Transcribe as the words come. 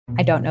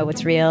I don't know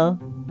what's real.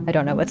 I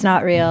don't know what's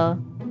not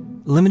real.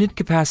 Limited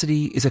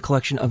Capacity is a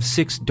collection of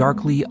 6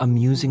 darkly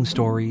amusing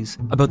stories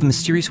about the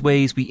mysterious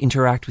ways we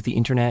interact with the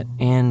internet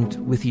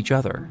and with each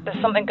other.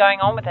 There's something going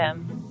on with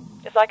him.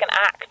 It's like an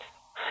act.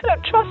 I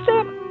don't trust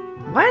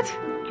him. What?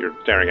 You're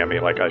staring at me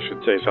like I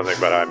should say something,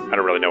 but I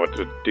don't really know what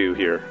to do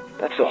here.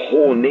 That's the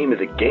whole name of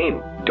the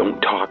game. Don't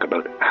talk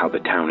about how the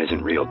town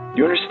isn't real.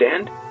 You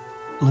understand?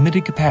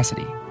 Limited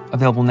Capacity,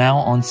 available now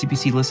on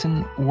CBC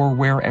Listen or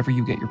wherever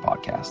you get your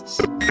podcasts.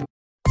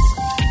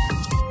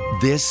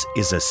 This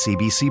is a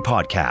CBC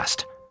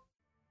podcast.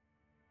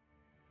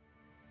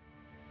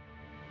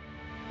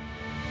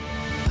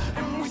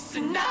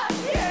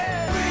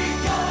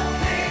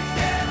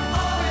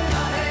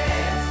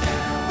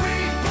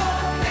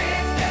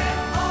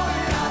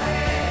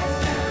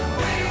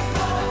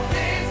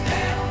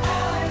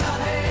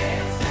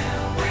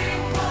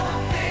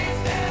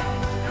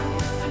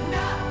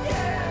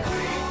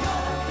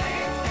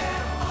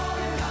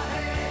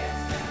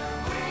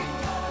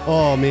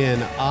 Oh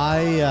man,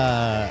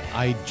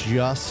 I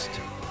just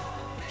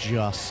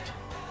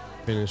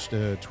finished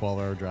a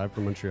 12-hour drive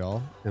from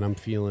Montreal, and I'm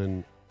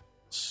feeling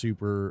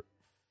super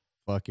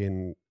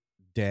fucking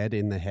dead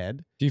in the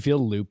head. Do you feel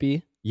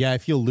loopy? Yeah, I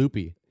feel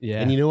loopy.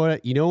 Yeah. And you know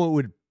what? You know what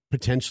would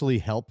potentially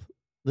help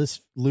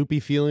this loopy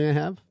feeling I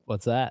have?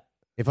 What's that?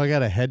 If I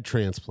got a head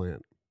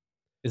transplant.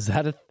 Is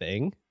that a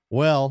thing?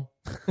 Well,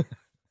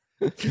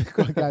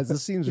 guys,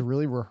 this seems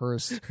really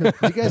rehearsed. Did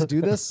you guys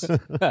do this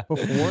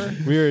before?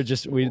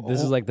 This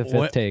is like the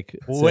fifth take.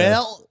 So.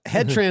 Well,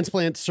 head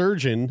transplant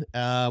surgeon,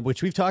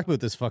 which we've talked about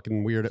this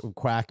fucking weird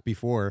quack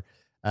before.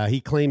 He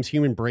claims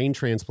human brain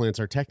transplants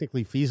are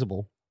technically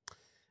feasible.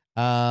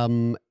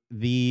 Wait,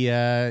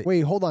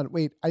 hold on.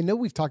 Wait, I know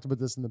we've talked about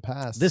this in the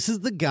past. This is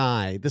the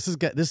guy. This is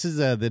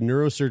the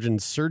neurosurgeon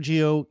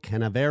Sergio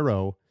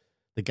Canavero,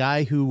 the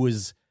guy who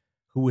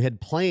had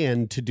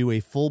planned to do a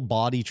full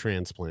body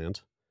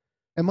transplant.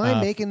 Am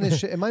I making this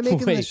shit? Am I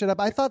making this shit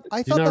up? I thought Do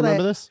you not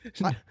remember this?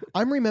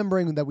 I'm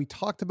remembering that we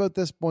talked about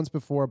this once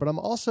before, but I'm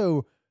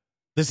also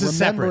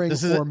remembering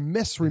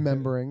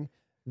misremembering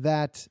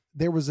that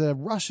there was a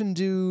Russian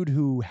dude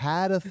who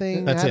had a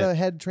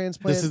head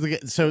transplant.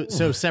 This is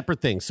so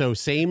separate thing. So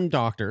same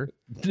doctor,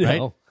 right?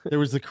 No. There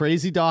was the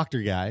crazy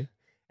doctor guy,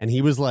 and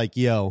he was like,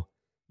 "Yo,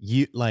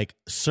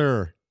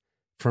 sir,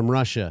 from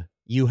Russia,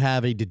 you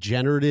have a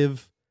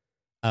degenerative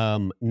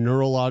like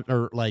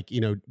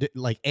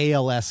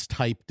ALS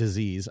type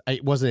disease.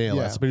 It wasn't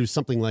ALS, but it was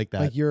something like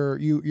that. Like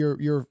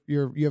you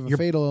have a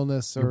fatal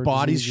illness, or your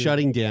body's disease.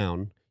 shutting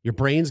down. Your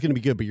brain's going to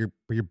be good, but your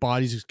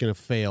body's just going to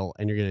fail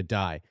and you're going to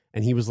die."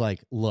 And he was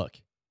like,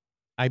 "Look,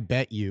 I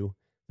bet you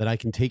that I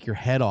can take your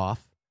head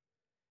off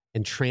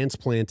and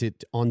transplant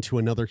it onto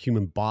another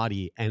human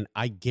body, and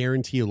I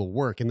guarantee it'll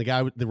work." And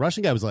the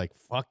Russian guy was like,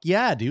 "Fuck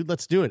yeah, dude,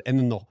 let's do it." And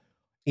then the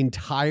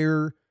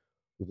entire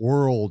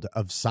world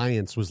of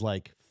science was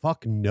like,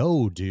 "Fuck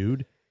no,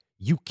 dude,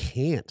 you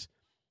can't."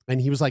 And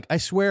he was like, "I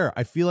swear,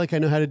 I feel like I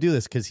know how to do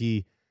this," because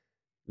he,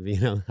 I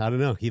don't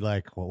know, he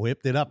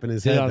whipped it up in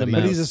his head.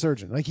 But he's a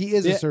surgeon. Like he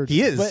is a surgeon.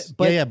 He is.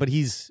 But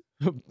he's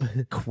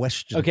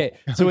questionable. Okay,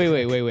 so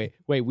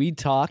wait. We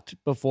talked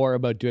before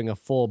about doing a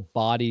full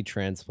body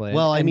transplant.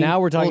 Well, now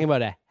we're talking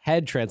about a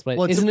head transplant.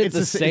 Well, Isn't it it's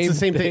the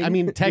same thing? I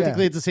mean,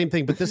 technically it's the same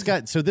thing, but this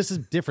guy, so this is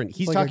different.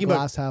 He's like talking a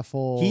glass about half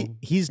full.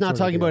 He's not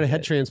talking about a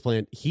head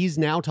transplant. He's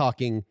now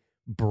talking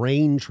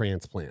brain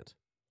transplant.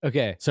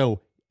 Okay.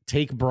 So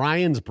take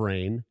Brian's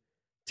brain,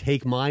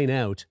 take mine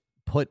out,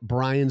 put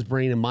Brian's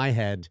brain in my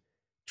head,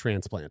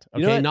 transplant.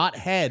 Okay, You know what? not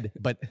head,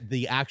 but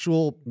the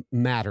actual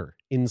matter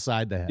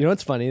inside the head. You know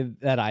what's funny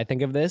that I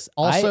think of this?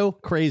 Also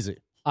crazy.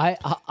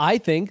 I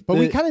think, But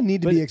we kind of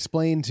need to be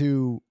explained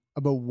to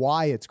about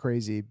why it's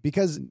crazy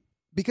because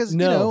you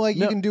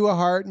can do a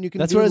heart and you can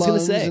That's do what I was gonna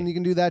lungs say. and you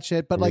can do that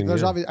shit. But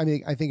there's obvious.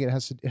 I think it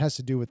has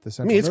to do with the I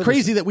central. mean, it's nervous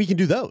crazy system. that we can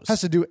do those.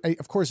 Has to do.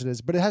 Of course it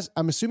is, but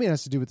I'm assuming it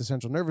has to do with the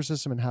central nervous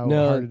system and how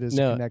No, hard it is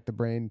to no. connect the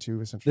brain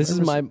to a central. this is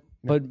nervous my system.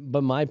 No,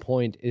 but my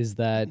point is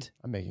that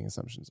I'm making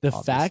assumptions. the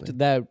obviously. fact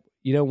that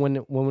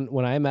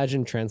when I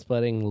imagine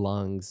transplanting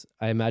lungs,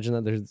 I imagine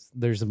that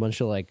there's a bunch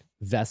of like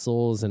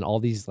vessels and all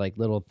these like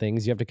little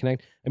things you have to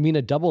connect. I mean,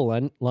 a double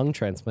lung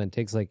transplant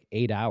takes like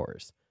 8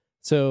 hours,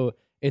 so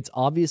it's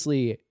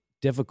obviously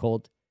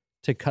difficult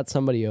to cut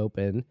somebody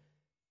open,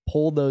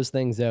 pull those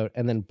things out,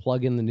 and then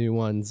plug in the new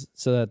ones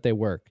so that they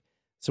work.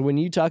 So when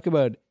you talk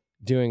about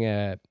doing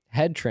a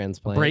head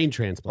transplant, brain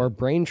transplant, or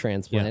brain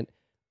transplant,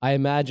 I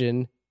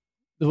imagine.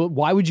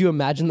 Why would you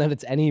imagine that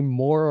it's any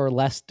more or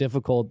less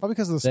difficult? Probably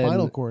because of the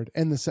spinal cord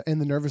and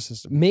the nervous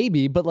system.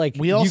 Maybe, but like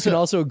We you also- can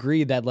also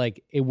agree that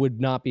like it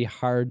would not be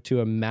hard to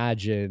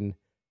imagine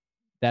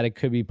that it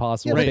could be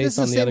possible Yeah, but based this is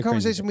on the the same other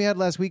conversation we had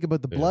last week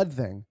about the blood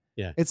thing.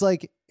 Yeah. It's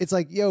like,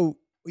 yo,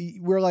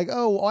 we're like,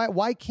 oh,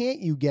 why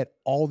can't you get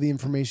all the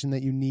information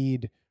that you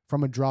need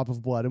from a drop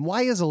of blood? And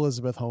why is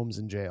Elizabeth Holmes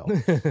in jail?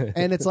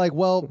 And it's like,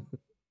 well,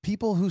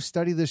 people who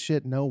study this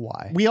shit know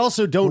why. We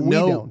also don't We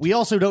know. don't. We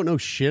also don't know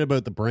shit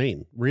about the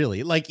brain,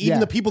 really. Like even Yeah.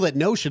 the people that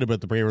know shit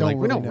about the brain are Don't like,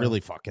 we really don't know. really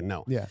fucking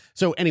know. Yeah.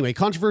 So anyway,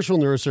 controversial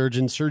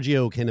neurosurgeon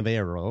Sergio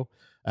Canavero,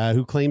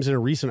 who claims in a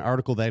recent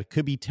article that it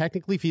could be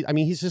technically I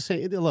mean, he's just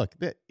saying, look,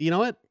 you know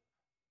what?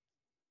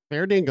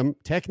 Fair dinkum,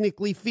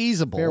 technically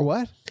feasible. Fair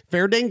what?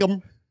 Fair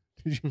dinkum.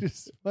 Did you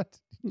just what?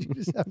 Did you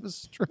just have a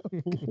stroke?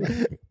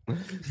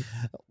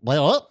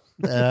 Well,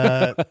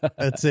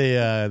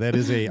 that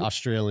is a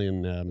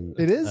Australian.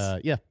 It is?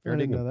 Yeah, fair I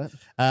didn't dinkum. know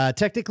that.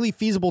 Technically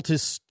feasible to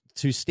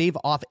stave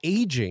off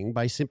aging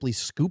by simply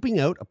scooping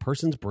out a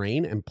person's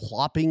brain and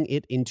plopping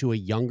it into a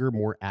younger,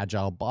 more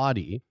agile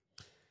body.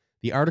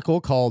 The article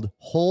called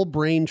 "Whole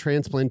Brain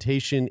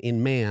Transplantation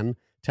in Man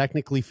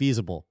Technically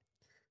Feasible"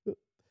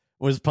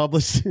 was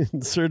published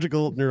in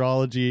Surgical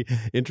Neurology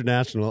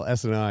International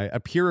 (SNI), a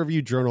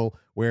peer-reviewed journal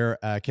where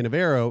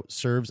Canavero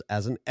serves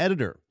as an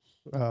editor.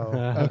 Oh,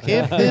 okay.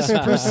 If this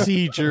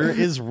procedure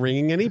is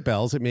ringing any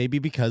bells, it may be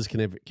because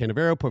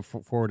Canavero put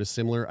forward a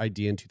similar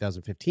idea in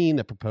 2015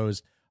 that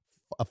proposed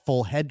a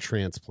full head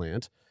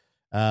transplant,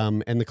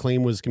 and the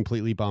claim was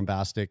completely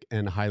bombastic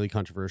and highly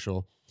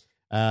controversial.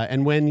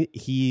 And when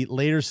he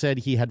later said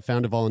he had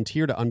found a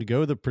volunteer to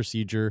undergo the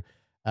procedure,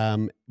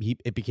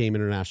 it became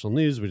international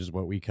news, which is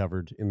what we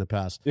covered in the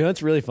past. You know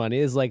what's really funny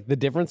is like the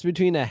difference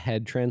between a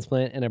head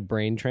transplant and a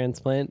brain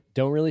transplant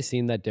don't really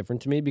seem that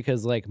different to me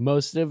because like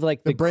most of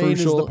like The brain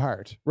crucial, is the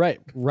part. right,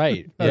 That's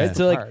right.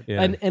 So the like,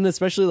 part. and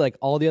especially like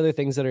all the other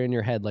things that are in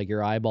your head, like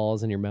your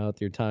eyeballs and your mouth,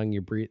 your tongue,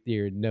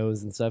 your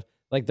nose and stuff,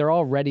 like they're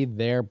already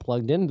there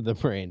plugged into the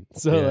brain.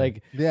 So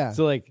like, Yeah.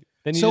 so like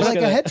then you So just like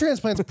gotta, a head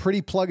transplant's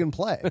pretty plug and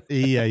play.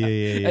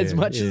 Yeah. as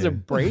much as a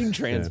brain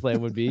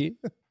transplant would be.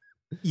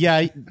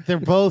 Yeah, they're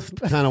both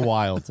kind of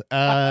wild. So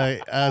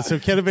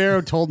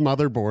Canavero told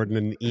Motherboard in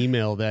an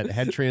email that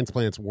head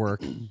transplants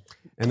work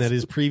and that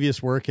his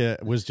previous work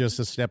was just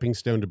a stepping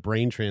stone to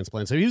brain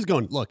transplant. So he was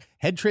going, look,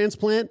 head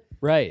transplant,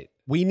 right.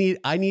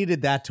 I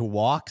needed that to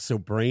walk so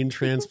brain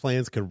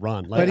transplants could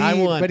run. Like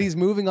But he's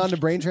moving on to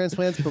brain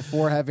transplants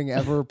before having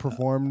ever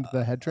performed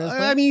the head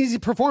transplant. I mean, he's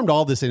performed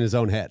all this in his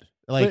own head.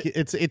 Like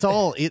it's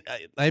all he's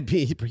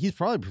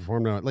probably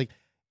performed on it. Like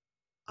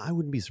I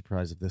wouldn't be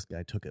surprised if this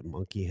guy took a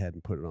monkey head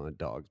and put it on a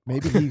dog's body.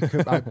 Maybe he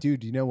could.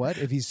 Dude, you know what?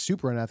 If he's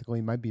super unethical,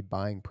 he might be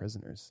buying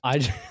prisoners. I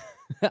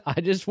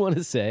just want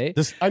to say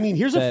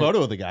Here's a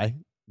photo of the guy.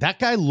 That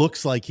guy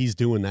looks like he's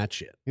doing that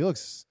shit.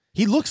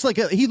 He looks like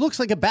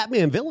a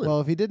Batman villain.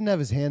 well. If he didn't have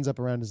his hands up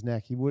around his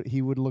neck, he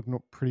would look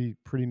pretty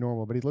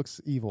normal. But he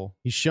looks evil.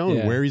 He's showing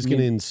Yeah, where he's I going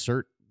to mean-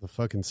 insert the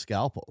fucking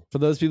scalpel. For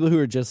those people who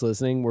are just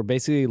listening, we're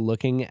basically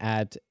looking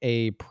at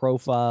a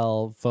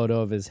profile photo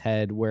of his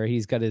head where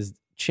he's got his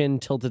chin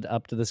tilted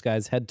up to this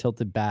guy's head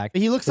tilted back.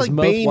 He looks his like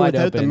mouth Bane wide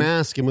without the open.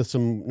 mask and with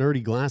some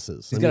nerdy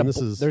glasses.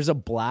 There's a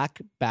black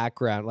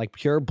background, like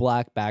pure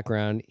black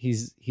background.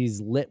 He's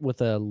lit with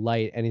a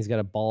light, and he's got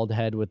a bald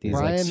head with these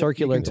like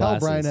circular you can glasses.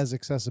 tell Brian has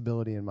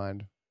accessibility in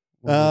mind.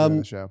 when we're doing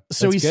the show.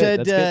 So That's he good. said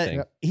That's a good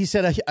thing. he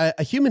said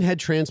a human head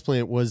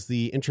transplant was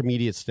the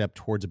intermediate step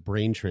towards a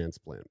brain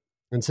transplant.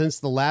 And since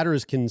the latter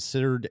is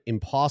considered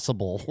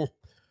impossible,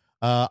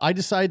 I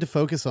decided to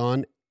focus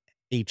on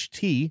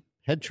HT,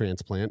 head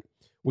transplant,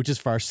 which is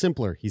far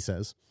simpler, he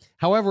says.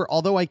 However,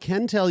 although I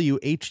can tell you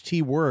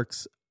HT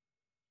works,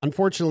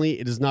 unfortunately,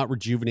 it does not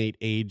rejuvenate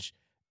aged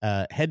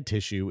head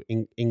tissue,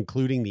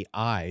 including the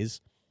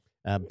eyes.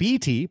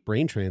 BT,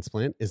 brain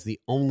transplant, is the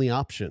only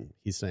option,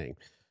 he's saying.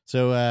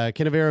 So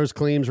Canavero's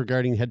claims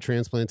regarding head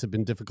transplants have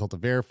been difficult to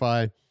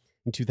verify.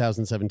 In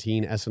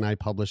 2017, SNI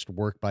published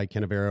work by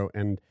Canavero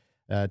and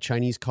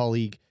Chinese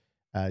colleague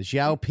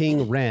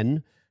Xiaoping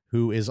Ren,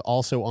 who is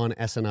also on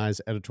SNI's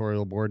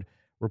editorial board,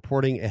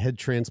 reporting a head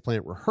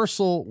transplant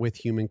rehearsal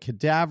with human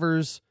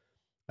cadavers,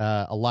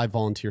 a live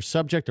volunteer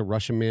subject, a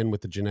Russian man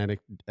with a genetic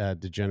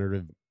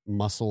degenerative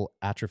muscle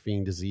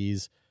atrophying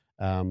disease,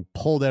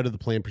 pulled out of the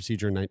planned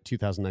procedure in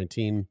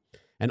 2019.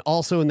 And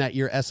also in that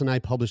year,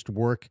 SNI published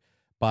work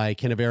by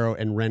Canavero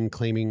and Ren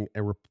claiming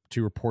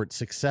to report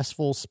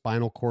successful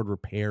spinal cord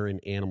repair in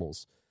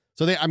animals.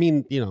 So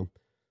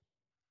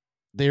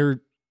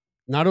they're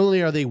not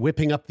only are they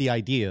whipping up the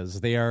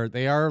ideas, they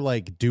are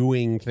like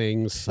doing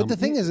things. But the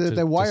thing is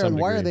that why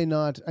are they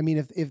not? I mean,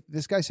 if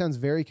this guy sounds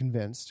very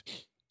convinced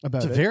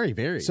about it, very,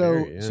 very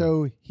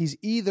so he's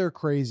either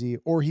crazy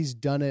or he's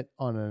done it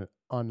on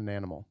an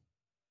animal.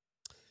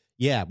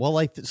 Yeah, well,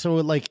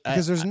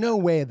 because there's no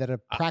way that a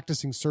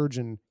practicing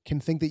surgeon can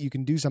think that you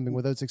can do something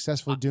without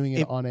successfully doing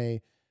it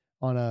on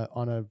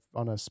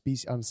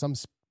some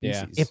species.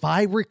 Yeah. If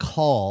I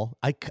recall,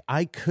 I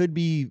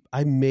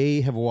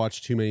may have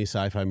watched too many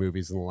sci-fi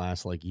movies in the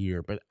last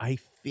year, but I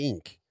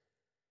think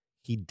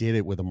he did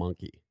it with a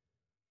monkey.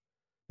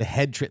 The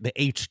the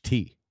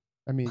HT.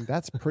 I mean,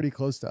 that's pretty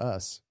close to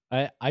us.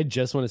 I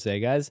just want to say,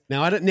 guys.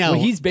 Now I don't know.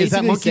 He's basically is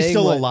that monkey saying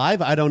still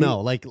alive? I don't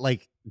know.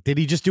 Did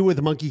he just do it with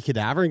a monkey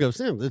cadaver and go,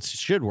 Sam, this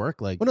should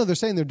work? Well, no, they're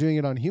saying they're doing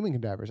it on human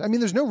cadavers. I mean,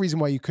 there's no reason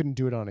why you couldn't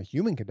do it on a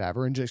human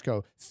cadaver and just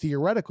go,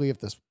 theoretically,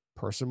 if this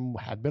person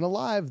had been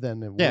alive,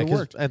 then it would have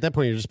worked. At that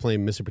point, you're just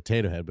playing Mr.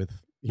 Potato Head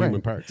with human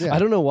Right. parts. Yeah. I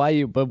don't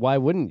know but why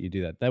wouldn't you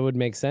do that? That would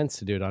make sense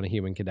to do it on a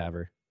human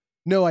cadaver.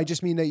 No, I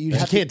just mean that you You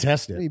have can't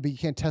test to, it. but you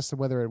can't test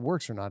whether it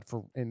works or not.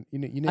 It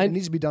I-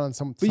 needs to be done on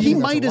some. But he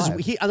something that's might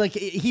alive.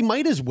 he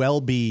might as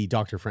well be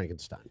Dr.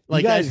 Frankenstein.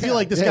 Like guys- I feel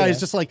like this yeah, guy yeah. is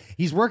just like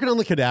he's working on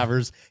the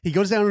cadavers. He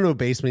goes down into a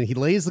basement. He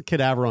lays the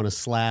cadaver on a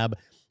slab,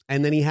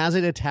 and then he has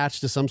it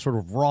attached to some sort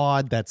of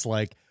rod that's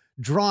like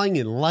drawing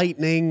in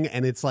lightning,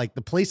 and it's like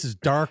the place is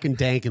dark and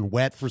dank and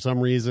wet for some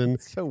reason.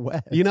 so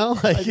wet. You know,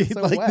 like, Why is it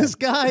so like wet? this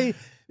guy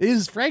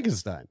is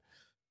Frankenstein.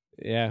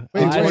 Yeah.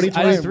 Wait, I- wait,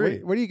 I-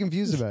 wait, what are you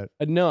confused about?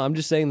 No, I'm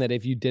just saying that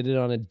if you did it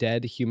on a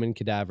dead human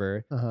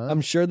cadaver, Uh-huh.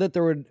 I'm sure that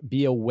there would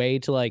be a way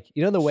to like,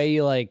 you know, the way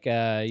you like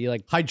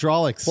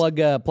Hydraulics. plug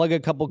a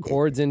couple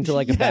cords into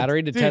like a Yeah,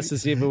 battery to dude. test to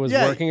see if it was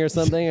Yeah. working or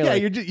something. Or Yeah,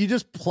 like, you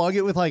just plug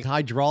it with like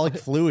hydraulic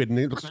fluid, and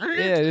it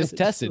yeah, just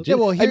test it. Yeah,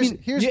 well, I mean,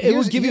 it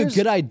will give you a here's-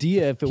 good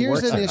idea if it Here's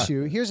works. an or not.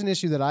 issue. Here's an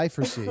issue that I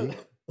foresee.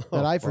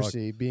 That I fuck.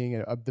 foresee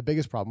being the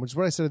biggest problem, which is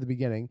what I said at the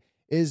beginning,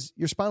 is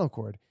your spinal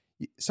cord.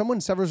 Someone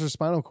severs their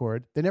spinal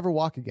cord, they never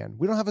walk again.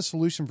 We don't have a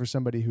solution for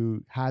somebody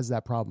who has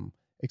that problem,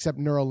 except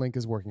Neuralink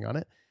is working on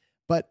it.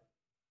 But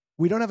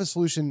we don't have a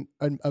solution,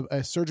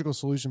 a surgical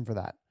solution for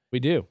that. We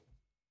do.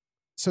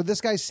 So this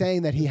guy's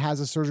saying that he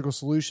has a surgical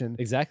solution.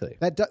 Exactly.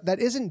 That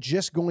isn't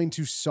just going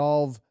to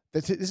solve.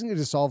 That isn't going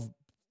to solve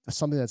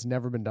something that's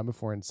never been done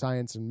before in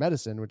science and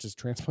medicine, which is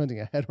transplanting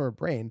a head or a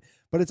brain.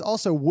 But it's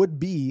also would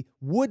be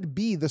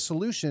the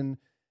solution.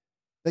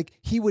 Like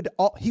he would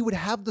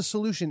have the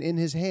solution in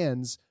his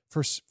hands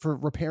for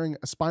repairing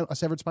a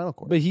severed spinal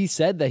cord. But he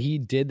said that he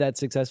did that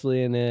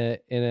successfully in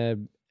a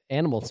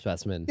animal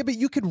specimen. Yeah, but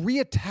you could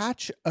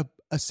reattach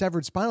a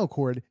severed spinal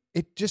cord.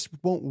 It just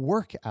won't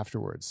work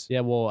afterwards. Yeah,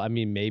 well, I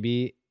mean,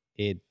 maybe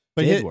it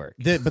but did work.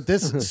 But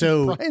this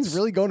so Brian's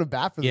really going to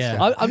bat for this Yeah.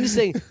 guy. I'm just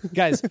saying,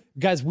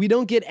 guys, we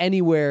don't get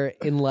anywhere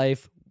in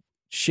life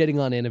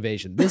shitting on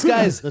innovation. This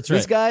guy's That's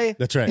this right. guy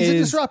That's right. He's a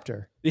is-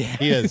 disruptor. Yeah.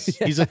 He is.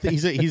 He's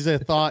a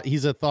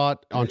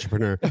thought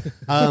entrepreneur.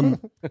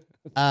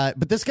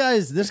 But this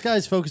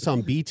guy's focus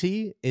on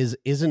BT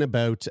isn't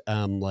about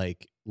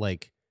like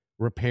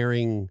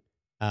repairing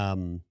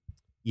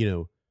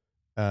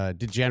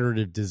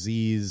degenerative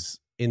disease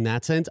in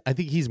that sense. I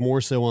think he's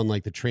more so on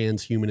like the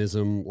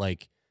transhumanism,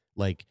 like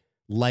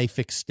life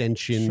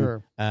extension,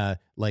 Sure.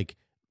 like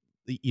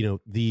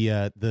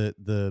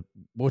the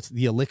what's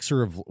the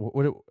elixir of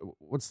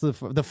what's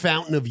the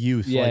fountain of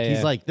youth. Yeah, like he's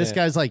yeah, like this yeah.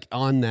 guy's like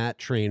on that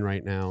train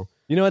right now.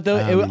 You know what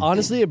though?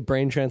 Honestly, a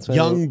brain transplant,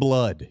 Young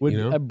blood, would you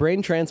know? a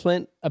brain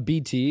transplant, a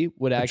BT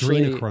would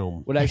actually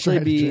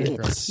Adrenochrome. be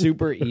Adrenochrome.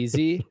 super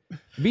easy.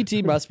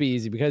 BT must be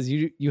easy because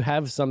you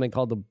have something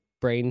called the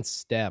brain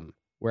stem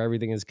where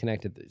everything is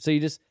connected. So you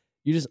just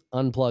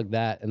unplug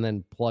that and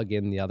then plug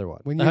in the other one,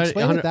 When you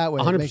explain it that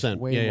way, it makes 100%.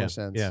 way Yeah, more yeah.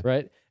 sense. Yeah.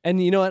 right?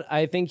 And you know what?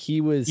 I think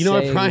he was. You know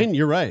what, saying- Brian?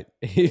 You're right.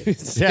 He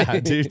was Yeah,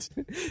 saying- dude.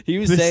 He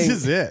was This saying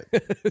is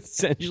it.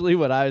 essentially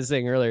what I was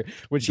saying earlier,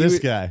 which This he,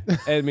 guy.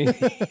 I mean,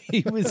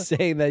 he was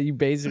saying that you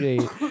basically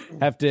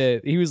have to.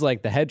 He was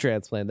like the head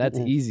transplant. That's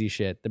easy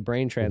shit. The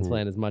brain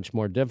transplant is much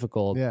more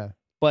difficult. Yeah.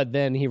 But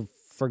then he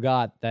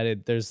forgot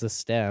that there's the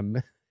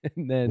stem,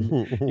 and then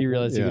he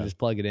realized he Yeah. could just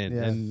plug it in,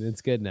 Yeah. and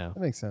it's good now. That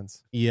makes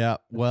sense. Yeah.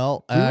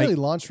 Well, We really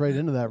launched right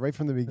into that right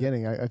from the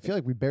beginning. I feel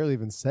like we barely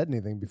even said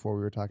anything before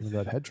we were talking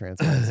about head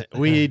transplants.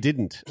 we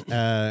didn't,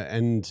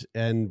 and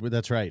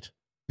that's right,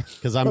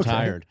 because I'm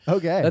tired.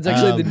 Okay. That's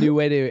actually the Um, new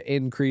way to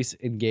increase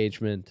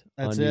engagement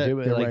That's on it.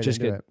 YouTube. Get Like right just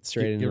into get it.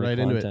 straight into Get the right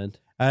into it. content.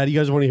 Do you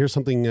guys want to hear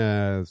something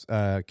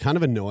kind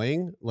of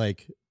annoying?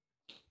 Like,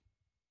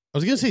 I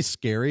was gonna say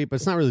scary, but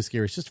it's not really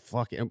scary. It's just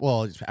fucking.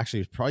 Well, it's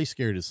probably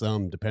scary to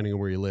some, depending on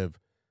where you live.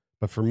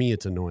 But for me,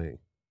 it's annoying.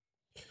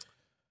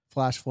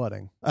 Flash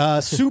flooding.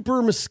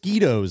 Super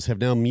mosquitoes have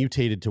now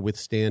mutated to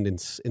withstand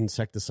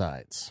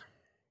insecticides.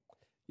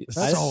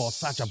 That's-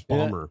 Such a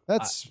bummer.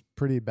 That's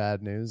pretty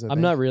bad news.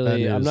 I'm not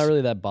really Bad I'm news. not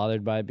really that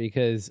bothered by it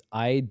because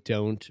I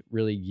don't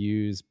really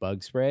use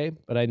bug spray,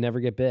 but I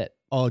never get bit.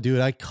 Oh, dude,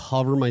 I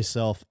cover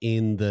myself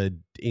in the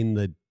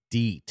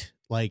DEET,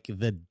 like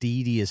the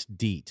deetiest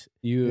DEET.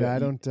 Yeah, I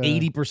don't.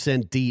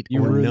 80% DEET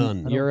You or ruin-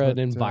 none. You're don't an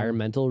put,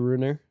 environmental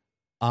ruiner.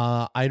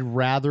 I'd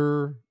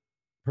rather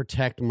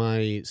protect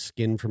my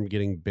skin from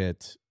getting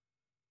bit.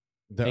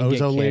 The And get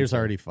ozone layer's cancer.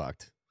 already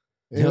fucked.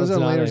 The No, it's ozone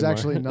not layer is anymore.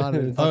 actually not.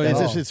 It's Oh, at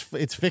all.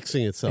 it's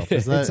fixing itself.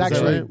 Is that, It's is that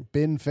actually right?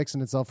 been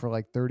fixing itself for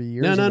like 30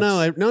 years. No. and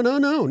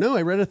it's- No.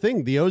 I read a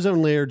thing. The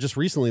ozone layer just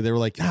recently, they were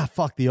like,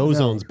 fuck, the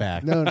ozone's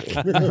back. No, no.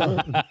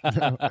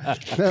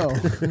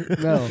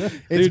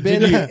 Dude,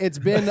 did you- It's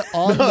been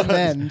on the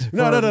mend for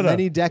No.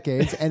 many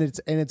decades, and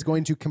it's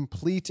going to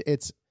complete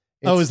its.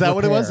 Oh, is that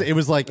what it was? repair. It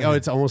was like,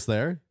 it's almost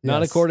there. Not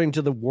Yes. according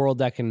to the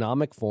World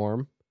Economic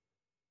Forum.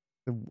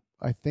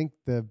 I think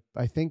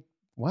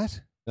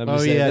what? I'm Oh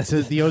just saying yeah,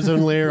 that- the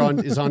ozone layer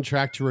is on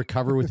track to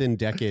recover within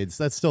decades.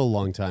 That's still a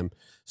long time.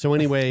 So I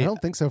anyway,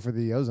 don't think so for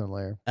the ozone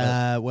layer.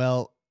 but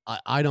well,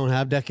 I don't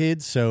have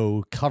decades,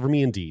 so cover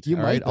me in DEET. You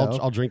all might, right, though.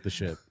 I'll drink the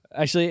shit.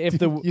 Actually,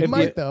 if You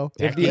might though.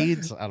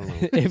 Decades? I don't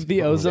know. if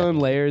the ozone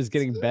layer is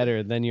getting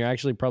better, then you're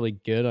actually probably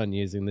good on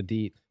using the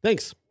DEET.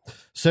 Thanks.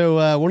 So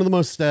one of the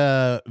most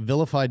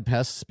vilified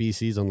pest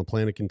species on the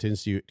planet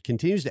continues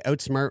to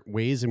outsmart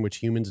ways in which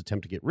humans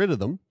attempt to get rid of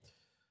them.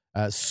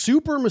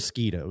 Super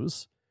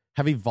mosquitoes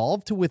have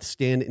evolved to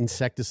withstand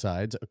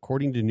insecticides,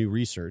 according to new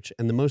research.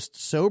 And the most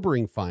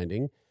sobering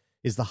finding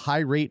is the high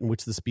rate in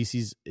which the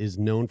species is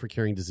known for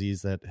carrying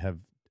disease that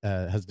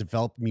has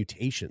developed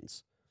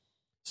mutations.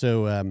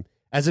 So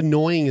as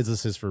annoying as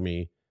this is for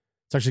me,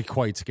 it's actually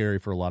quite scary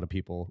for a lot of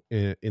people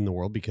in the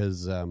world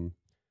because,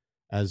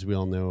 as we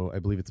all know, I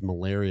believe it's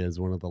malaria is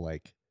one of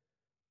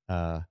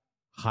the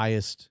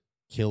highest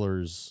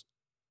killers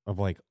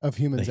of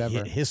humans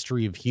ever.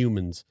 History of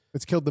humans.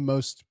 It's killed the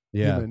most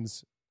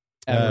humans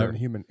ever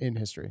in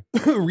history.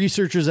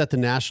 Researchers at the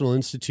National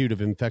Institute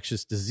of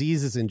Infectious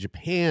Diseases in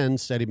Japan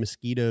studied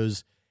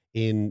mosquitoes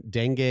in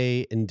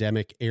dengue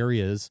endemic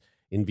areas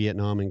in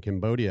Vietnam and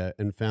Cambodia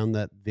and found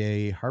that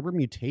they harbor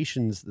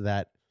mutations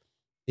that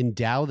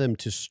endow them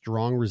to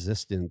strong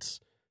resistance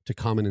to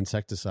common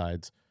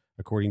insecticides,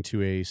 according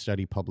to a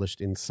study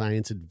published in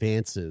Science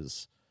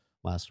Advances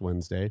last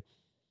Wednesday.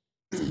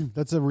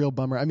 That's a real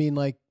bummer. I mean,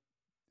 like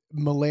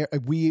malaria.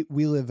 We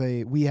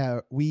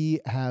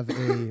have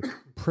a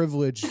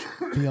privilege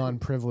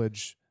beyond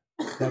privilege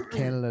that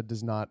Canada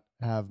does not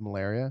have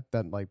malaria.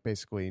 That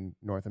basically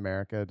North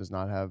America does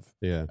not have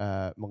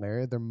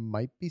malaria. There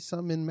might be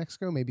some in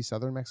Mexico, maybe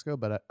southern Mexico,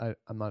 but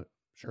I'm not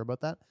sure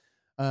about that.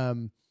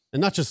 And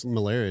not just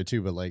malaria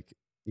too, but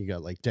you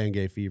got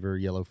dengue fever,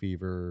 yellow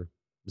fever,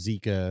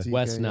 Zika,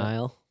 West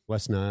Nile.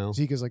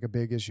 Zika is a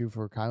big issue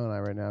for Kyle and I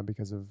right now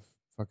because of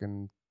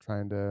fucking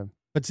trying to.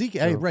 But Zika,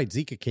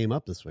 Zika came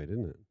up this way,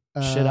 didn't it?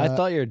 Shit, I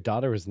thought your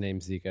daughter was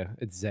named Zika.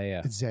 It's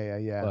Zaya. It's Zaya,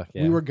 yeah. Fuck,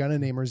 yeah. We were gonna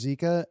name her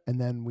Zika, and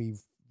then we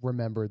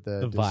remembered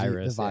the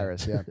virus. The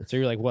virus, yeah. So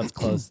you're like, what's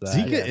close to that?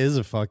 Zika is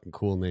a fucking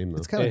cool name, though.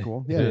 It's kind of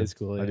cool. Yeah, it is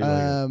cool.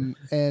 Yeah.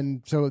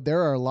 And so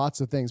there are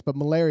lots of things, but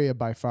malaria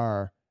by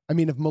far. I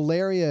mean, if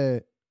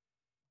malaria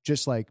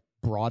just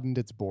broadened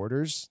its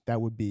borders,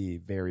 that would be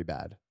very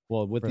bad.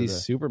 Well, with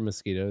these super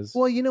mosquitoes.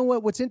 Well, you know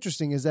what? What's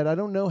interesting is that I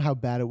don't know how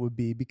bad it would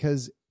be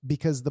because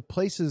the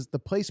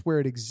place where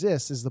it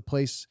exists is the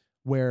place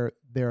where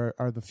there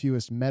are the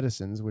fewest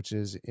medicines, which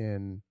is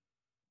in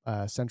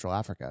Central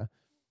Africa.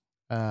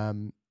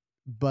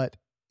 But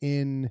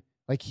in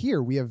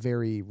here we have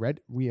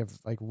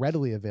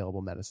readily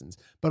available medicines.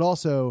 But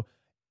also,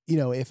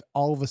 if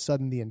all of a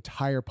sudden the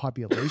entire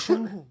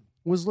population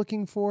was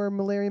looking for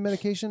malaria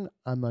medication,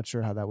 I'm not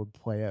sure how that would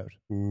play out.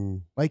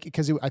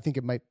 Because I think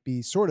it might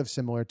be sort of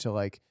similar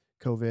to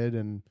COVID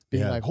and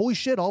being holy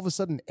shit, all of a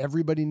sudden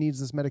everybody needs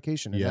this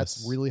medication. And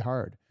that's really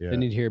hard. Yeah.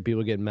 Then you'd hear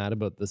people get mad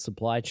about the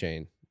supply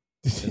chain.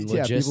 And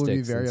yeah, logistics people would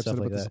be very and upset stuff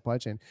about like the supply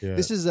chain. Yeah.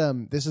 This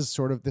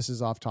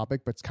is off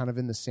topic, but it's kind of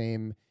in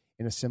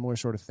a similar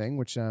sort of thing,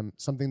 which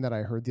something that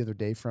I heard the other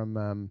day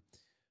from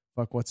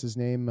what's his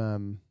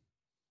name?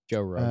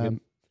 Joe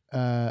Rogan.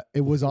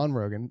 It was on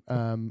Rogan.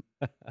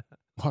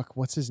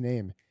 What's his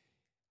name?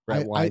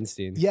 Brett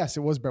Weinstein. Yes, it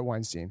was Brett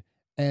Weinstein.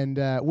 And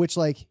which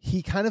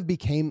he kind of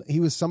became,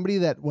 he was somebody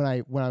that when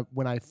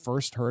I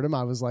first heard him,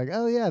 I was like,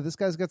 oh yeah, this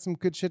guy's got some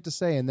good shit to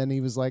say. And then he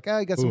was like,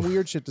 I got some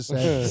weird shit to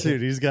say.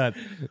 Dude, he's got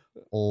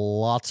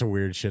lots of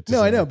weird shit to say.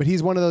 No, I know, but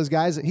he's one of those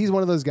guys. He's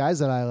one of those guys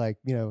that I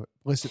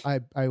listen.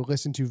 I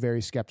listen to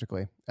very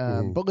skeptically,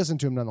 but listen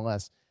to him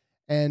nonetheless.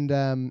 And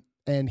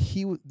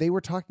they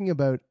were talking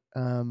about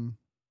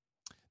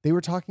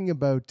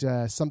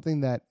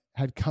something that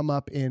had come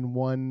up in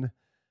one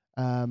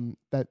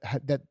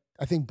that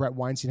I think Brett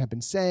Weinstein had been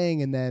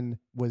saying, and then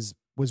was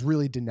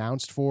really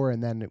denounced for,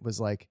 and then it was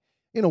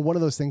one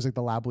of those things like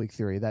the lab leak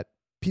theory that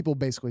people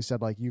basically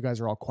said you guys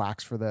are all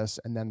quacks for this,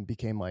 and then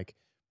became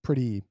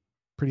pretty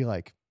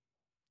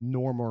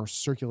normal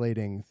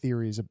circulating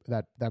theories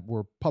that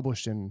were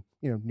published in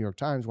New York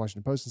Times,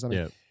 Washington Post, and something.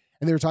 Yeah.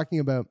 And they were talking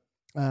about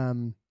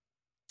a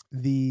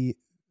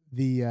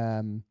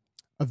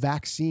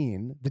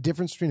vaccine, the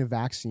difference between a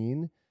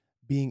vaccine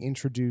being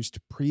introduced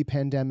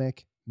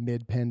pre-pandemic,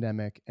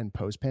 mid-pandemic, and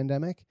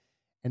post-pandemic,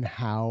 and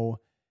how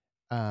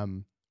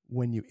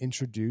when you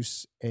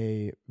introduce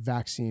a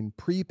vaccine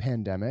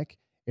pre-pandemic,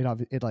 it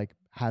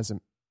has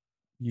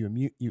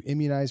you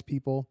immunize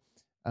people,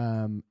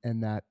 and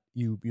that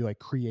you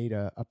create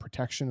a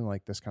protection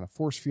and this kind of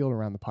force field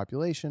around the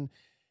population,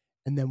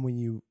 and then when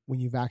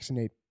you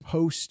vaccinate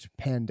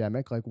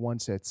post-pandemic,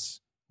 once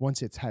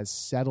it has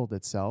settled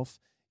itself,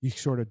 you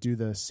sort of do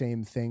the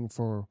same thing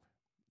for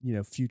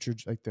future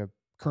the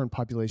current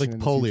population,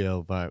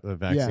 polio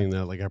vaccine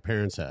that our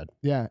parents had.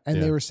 Yeah,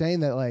 and they were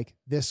saying that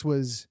this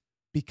was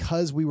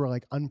because we were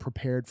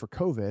unprepared for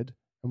COVID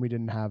and we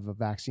didn't have a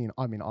vaccine.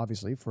 I mean,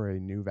 obviously for a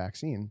new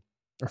vaccine,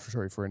 or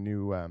sorry, for a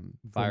new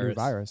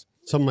virus.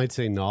 Some might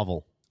say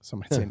novel.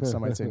 Some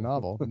might say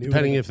novel. New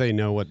Depending and- if they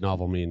know what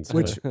novel means.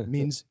 which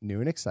means new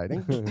and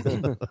exciting,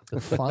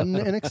 fun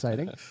and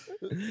exciting.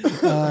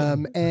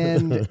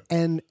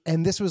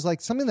 And this was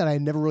like something that I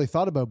never really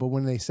thought about. But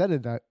when they said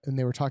it, and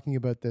they were talking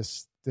about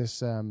this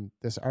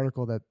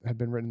article that had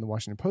been written in the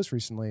Washington Post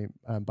recently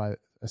by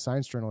a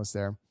science journalist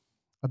there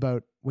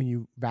about when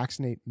you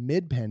vaccinate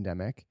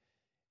mid-pandemic,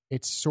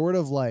 it's sort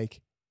of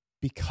like,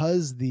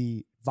 because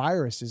the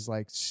virus is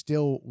like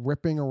still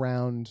ripping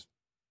around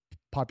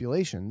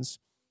populations,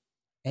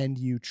 and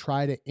you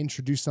try to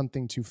introduce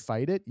something to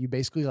fight it, you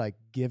basically like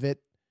give it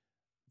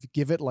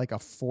like a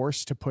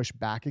force to push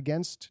back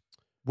against,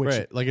 which,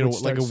 right, like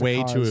which like a starts way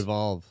to cause-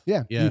 evolve.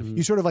 Yeah, Yeah.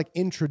 You sort of like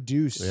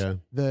introduce Yeah.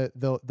 the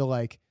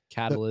like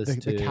Catalyst.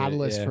 the to-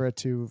 catalyst yeah. for it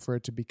to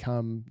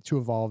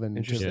evolve and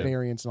just Interesting.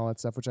 variants and all that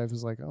stuff, which I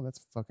was like, oh, that's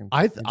fucking.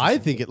 I interesting.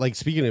 think it, like,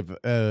 speaking of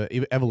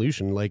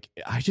evolution, like,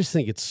 I just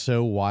think it's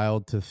so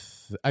wild to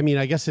I mean,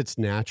 I guess it's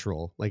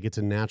natural, like it's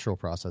a natural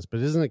process, but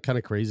isn't it kind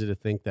of crazy to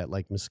think that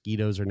like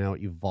mosquitoes are now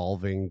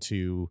evolving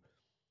to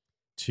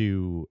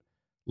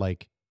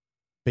like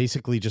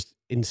basically just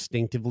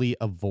instinctively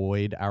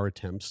avoid our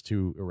attempts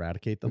to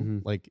eradicate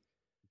them? Mhm. Like,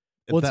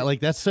 Well,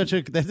 that's such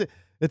a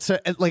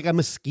like a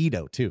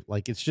mosquito too.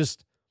 Like, it's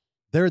just,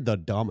 they're the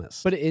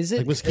dumbest. But is it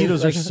like,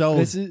 mosquitoes like, are so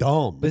this is-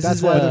 dumb. this that's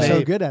is, why they're so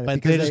they- good at it. But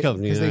because they just go,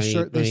 they just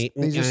serve, they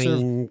just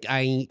serve.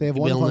 They have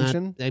one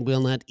function. I will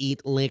not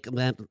lick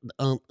that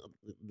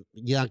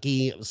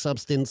yucky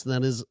substance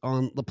that is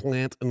on the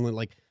plant, and they're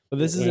like, But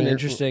this is an Yeah.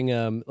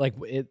 interesting, like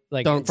it,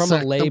 like don't from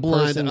suck a lay the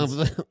blood person's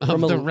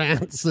of the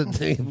rats that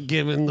they've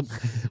given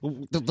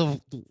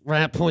the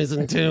rat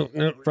poison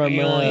to. From,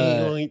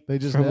 They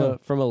just know.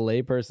 from a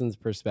lay person's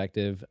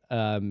perspective,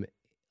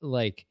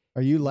 like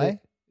Are you lay?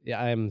 yeah,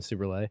 I am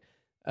super lay.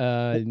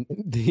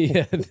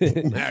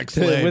 The Max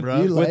lay, with,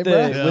 bro. You lay, with bro?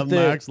 the, Yeah, with the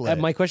Max lay.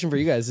 my question for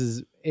you guys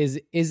is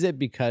it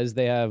because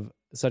they have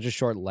such a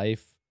short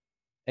life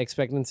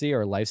expectancy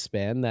or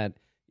lifespan that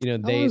How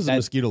long does a that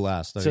mosquito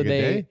last? Like so a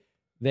day?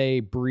 they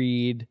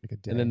breed Like a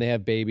day. and then they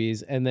have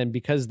babies, and then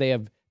because they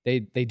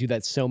do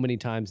that so many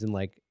times in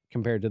like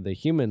compared to the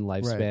human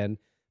lifespan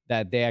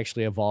that they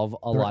actually evolve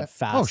a They're lot at-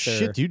 faster. Oh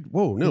shit, dude!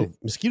 Whoa, no,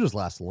 mosquitoes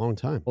last a long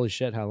time. Holy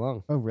shit, how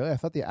long? Oh, really? I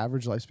thought the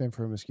average lifespan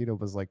for a mosquito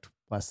was like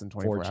less than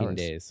 24 14 hours.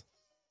 days.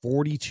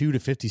 42 to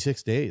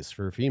 56 days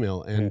for a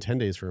female and 10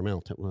 days for a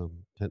male. 10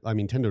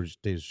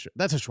 days.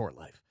 That's a short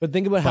life. But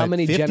think about how But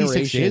many 56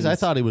 generations. days? I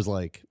thought it was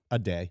like a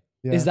day.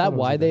 Yeah, is I thought that it was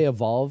why a they day.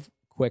 evolve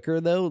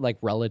quicker though, like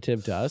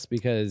relative to us?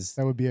 Because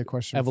That would be a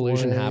question.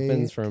 evolution for a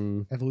happens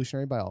from.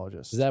 evolutionary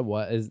biologist. Is that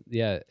what is?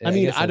 Yeah. I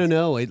mean, guess I don't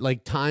that's- know. It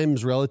like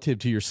time's relative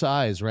to your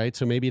size, right?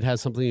 So maybe it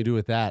has something to do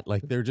with that.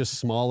 Like they're just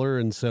smaller,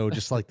 and so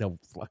just like the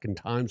fucking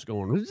time's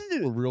going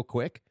real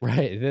quick.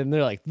 Right. Then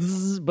they're like,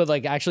 "Zzz," but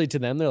like actually to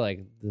them, they're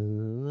like,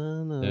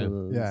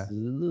 Yeah.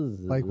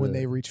 Like when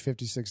they reach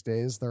 56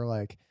 days, they're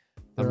like,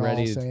 I'm they're all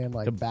ready saying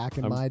like, to- back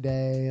in I'm- my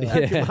day. Yeah.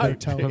 Like, Back in they're my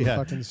telling day, yeah.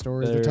 fucking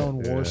stories. They're They're-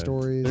 telling war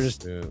stories.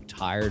 they're just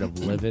tired of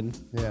living.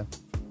 yeah.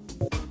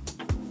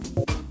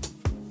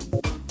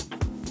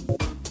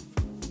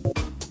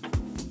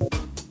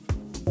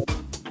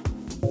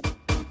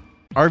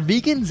 Are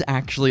vegans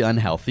actually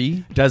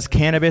unhealthy? Does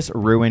cannabis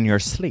ruin your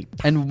sleep?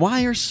 And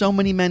why are so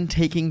many men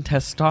taking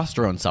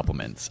testosterone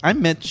supplements? I'm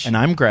Mitch. And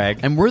I'm Greg.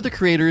 And we're the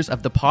creators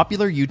of the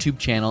popular YouTube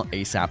channel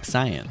ASAP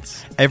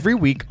Science. Every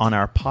week on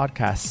our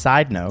podcast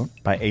Side Note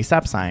by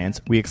ASAP Science,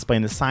 we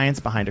explain the science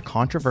behind a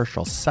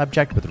controversial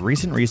subject with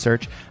recent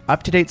research,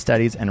 up-to-date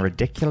studies, and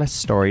ridiculous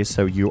stories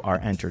so you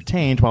are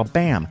entertained while,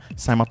 bam,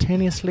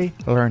 simultaneously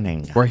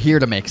learning. We're here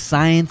to make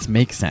science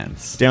make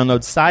sense.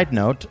 Download Side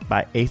Note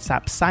by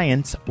ASAP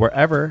Science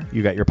wherever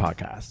you get your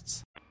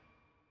podcasts.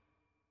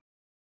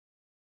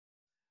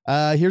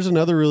 Here's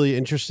another really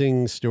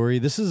interesting story.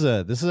 This is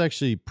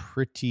actually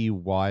pretty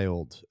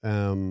wild.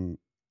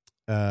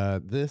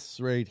 This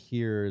right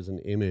here is an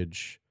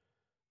image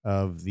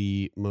of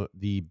the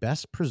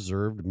best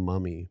preserved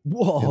mummy in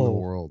the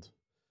world.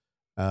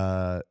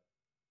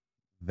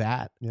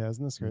 That Yeah,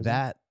 isn't this crazy?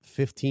 that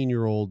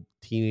 15-year-old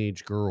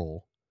teenage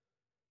girl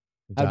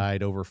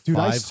died over Dude,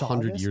 I saw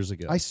 500 this. years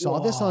ago. I saw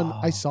this on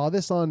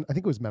I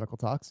think it was Medical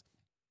Talks.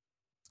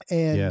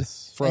 And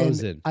Yes.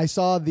 Frozen. and I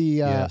saw the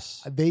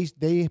Yes.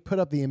 they put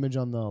up the image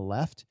on the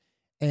left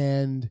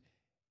and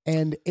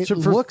it So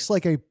for- looks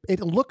like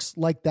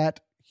that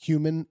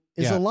human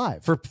is Yeah.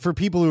 alive. For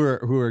people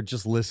who are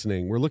just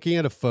listening, we're looking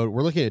at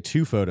we're looking at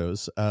two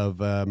photos of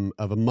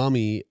a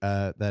mummy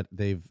that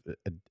they've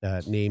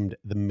named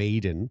the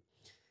Maiden.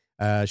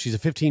 She's a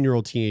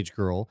 15-year-old teenage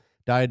girl,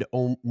 died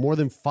more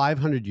than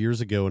 500 years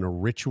ago in a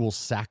ritual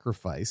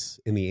sacrifice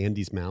in the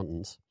Andes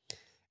Mountains.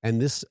 And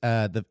this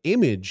the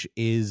image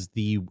is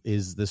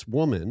this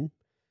woman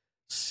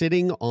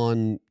sitting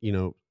on, you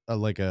know,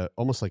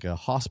 almost like a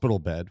hospital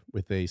bed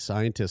with a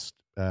scientist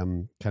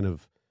kind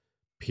of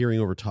peering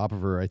over top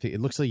of her. I think it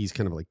looks like he's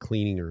kind of like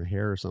cleaning her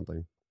hair or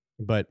something,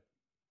 but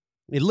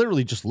it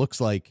literally just looks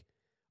like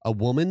a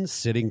woman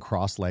sitting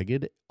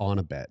cross-legged on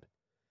a bed.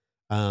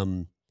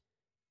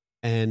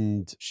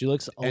 and She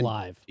looks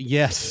alive.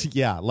 Yes,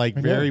 yeah, like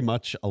very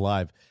much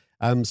alive.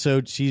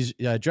 So she's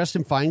dressed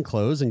in fine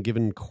clothes and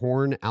given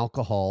corn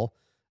alcohol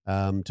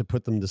to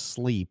put them to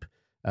sleep.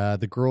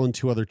 The girl and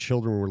 2 other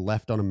children were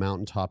left on a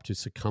mountaintop to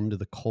succumb to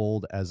the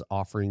cold as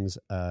offerings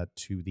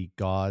to the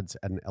gods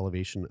at an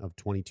elevation of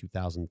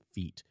 22,000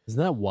 feet.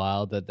 Isn't that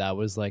wild that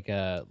was like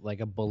a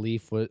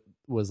belief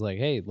was like,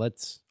 hey,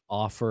 let's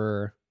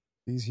offer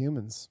these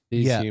humans.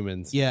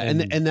 humans. Yeah,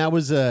 and that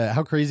was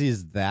how crazy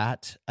is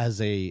that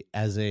as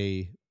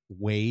a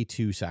way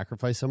to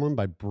sacrifice someone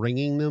by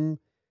bringing them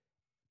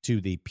to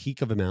the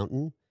peak of a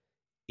mountain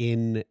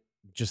in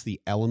just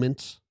the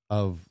element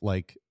of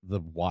like the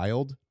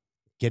wild,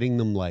 getting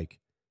them like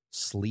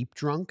sleep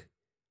drunk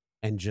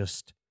and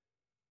just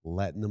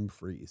letting them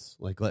freeze,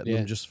 like letting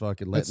them just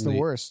fucking That's the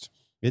worst.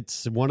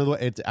 It's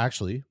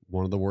actually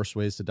one of the worst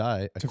ways to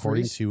die,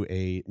 according to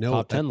a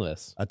top 10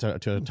 list.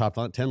 To a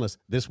top 10 list.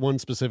 This one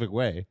specific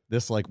way,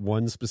 this like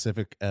one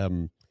specific.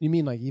 You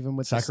mean like even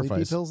with sacrifice.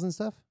 the sleepy pills and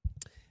stuff?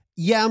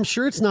 Yeah, I'm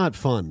sure it's not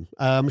fun.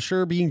 I'm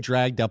sure being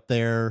dragged up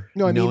there.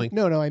 I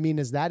mean,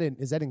 is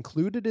that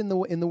included in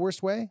the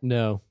worst way?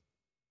 No.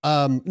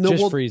 No,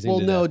 just freezing.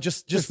 Well, no,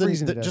 death. just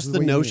freezing to the death.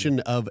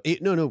 notion of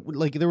it. No,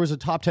 like there was a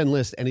top 10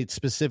 list, and it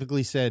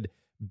specifically said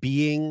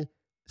being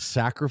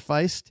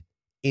sacrificed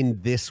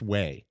in this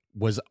way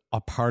was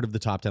a part of the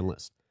top 10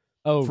 list.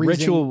 Oh,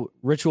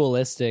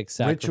 ritualistic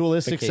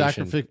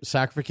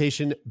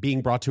sacrification,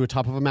 being brought to a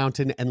top of a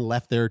mountain and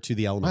left there to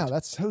the elements. Wow,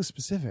 that's so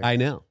specific. I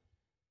know.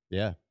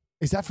 Yeah.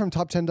 Is that from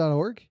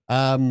top10.org?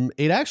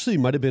 It actually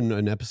might have been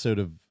an episode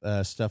of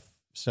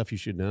stuff you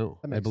should know.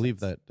 I believe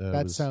sense.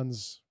 that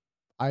sounds.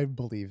 I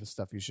believe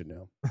stuff you should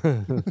know.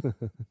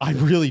 I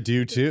really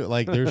do too.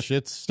 Like there's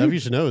stuff you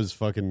should know is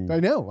fucking.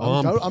 I know.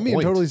 I'm being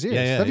totally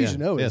serious. Stuff you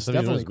should know is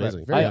definitely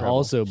amazing. I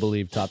also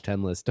believe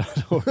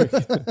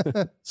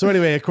top10list.org. So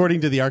anyway, according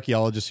to the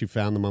archaeologists who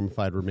found the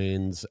mummified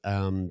remains,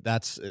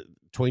 that's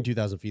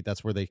 22,000 feet.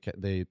 That's where they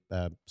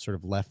sort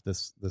of left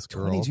this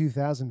girl.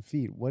 22,000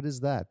 feet. What is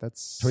that?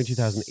 That's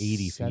 22,080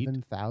 feet.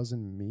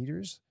 7,000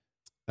 meters.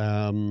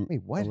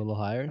 Wait, what? A little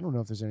higher. I don't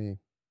know if there's any.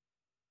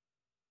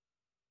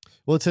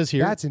 Well, it says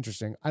here. That's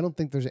interesting. I don't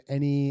think there's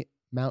any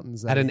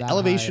mountains that at are an that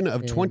elevation high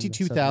of in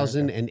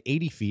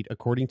 22,080 feet,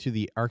 according to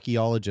the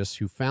archaeologists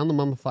who found the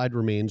mummified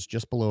remains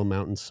just below a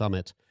mountain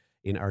summit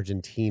in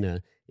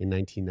Argentina in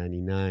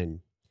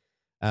 1999.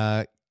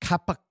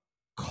 Capacaca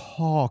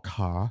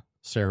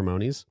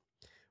ceremonies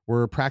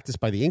were practiced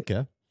by the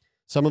Inca.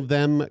 Some of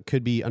them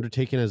could be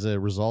undertaken as a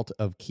result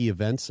of key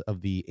events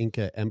of the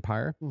Inca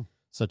Empire,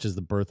 such as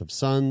the birth of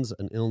sons,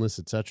 an illness,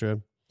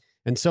 etc.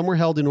 And some were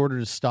held in order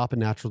to stop a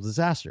natural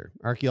disaster.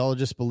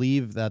 Archaeologists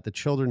believe that the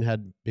children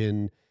had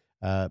been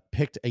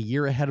picked a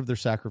year ahead of their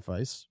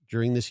sacrifice.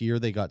 During this year,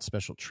 they got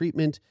special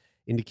treatment,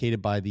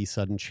 indicated by the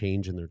sudden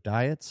change in their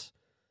diets.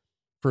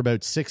 For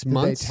about 6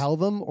 months. Did they tell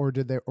them, or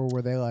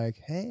were they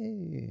like,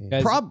 "Hey"?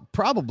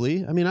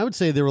 Probably. I mean, I would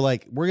say they were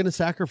like, "We're going to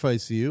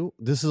sacrifice you.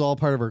 This is all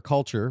part of our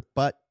culture,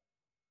 but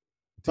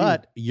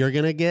you're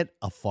going to get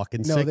a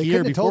fucking sick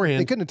year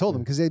beforehand." They couldn't have told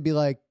them because they'd be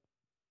like,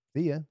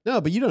 "See ya." No,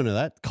 but you don't know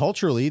that.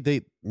 Culturally,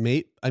 they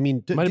may. I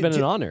mean, might have been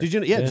an honor. Did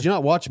you? Yeah. Did you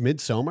not watch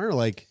Midsommar?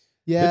 Like,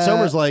 yeah,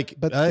 Midsommar's like,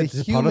 but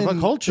it's part of our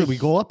culture. We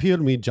go up here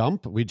and we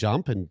jump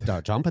and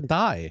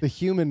die. The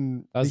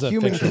human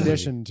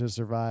condition to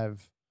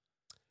survive.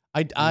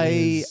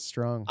 I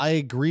strong. I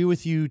agree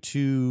with you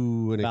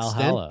to an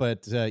Valhalla.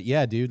 extent, but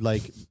yeah, dude,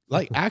 like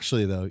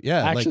actually though,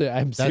 yeah, actually, like,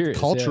 I'm serious.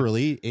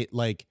 Culturally, it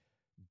like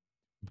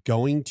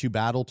going to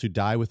battle to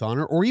die with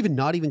honor, or even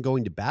not even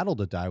going to battle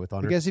to die with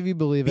honor. I guess if you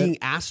believe being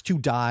it, asked to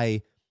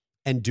die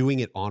and doing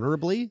it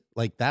honorably,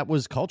 like that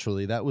was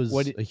culturally, that was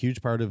a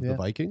huge part of the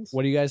Vikings.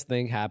 What do you guys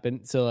think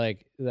happened? So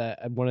like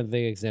that, one of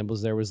the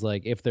examples there was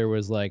like, if there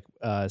was like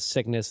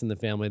sickness in the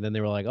family, then they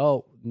were like,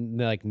 oh,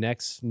 like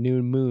next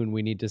new moon,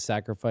 we need to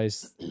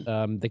sacrifice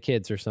the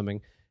kids or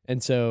something.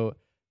 And so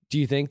do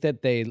you think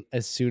that they,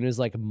 as soon as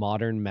like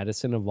modern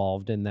medicine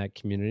evolved in that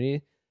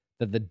community,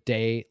 that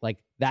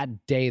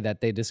that day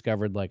that they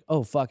discovered like,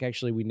 oh fuck,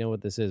 actually we know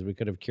what this is, we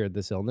could have cured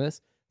this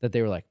illness, that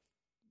they were like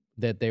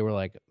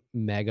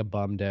mega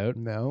bummed out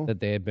that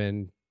they had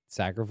been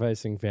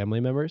sacrificing family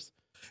members?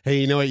 Hey,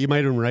 you know what? You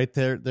might have been right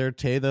there,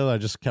 Tay, though. I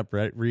just kept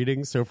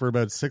reading. So for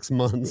about 6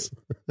 months,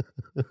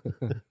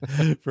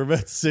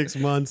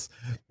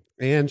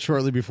 and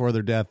shortly before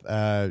their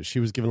death, she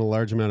was given a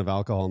large amount of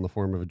alcohol in the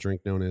form of a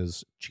drink known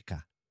as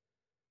chica.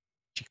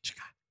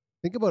 Chica.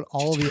 Think about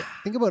all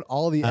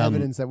the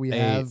evidence that we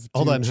have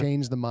to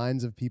change the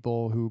minds of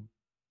people who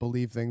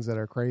believe things that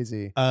are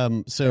crazy.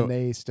 So and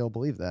they still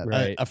believe that.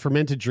 Right. A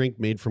fermented drink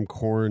made from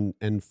corn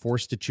and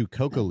forced to chew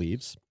coca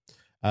leaves.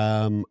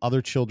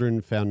 Other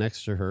children found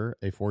next to her,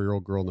 a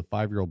 4-year-old girl and a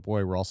 5-year-old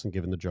boy, were also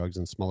given the drugs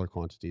in smaller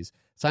quantities.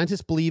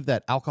 Scientists believe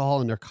that alcohol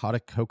and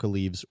narcotic coca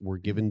leaves were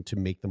given to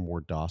make them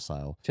more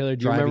docile, Taylor,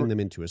 do you driving remember them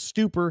into a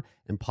stupor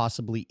and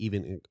possibly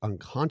even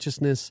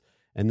unconsciousness.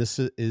 and this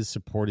is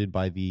supported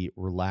by the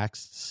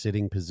relaxed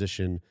sitting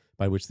position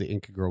by which the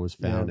Inca girl was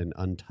found and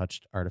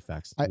untouched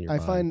artifacts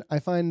nearby.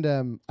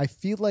 I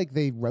feel like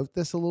they wrote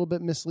this a little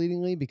bit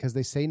misleadingly because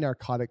they say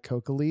narcotic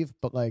coca leaf,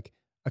 but like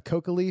a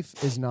coca leaf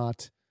does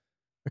not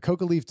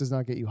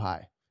get you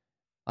high.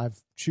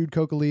 I've chewed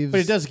coca leaves,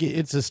 but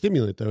it's a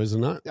stimulant though, is it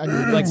not? I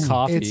mean, like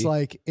coffee.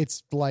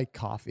 It's like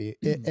coffee,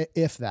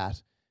 if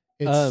that.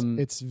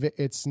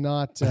 It's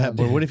not.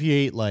 But what if you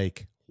ate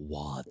like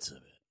wads of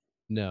it?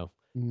 No,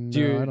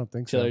 I don't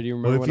think so. Do you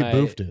remember what if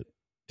you boofed it?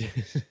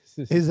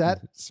 Is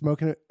that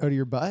smoking it out of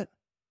your butt?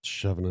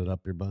 Shoving it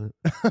up your butt?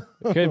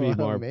 Could be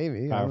more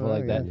maybe powerful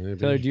like that. Maybe.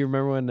 Taylor, do you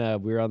remember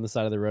when we were on the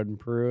side of the road in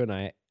Peru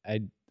and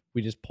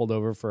we just pulled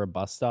over for a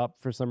bus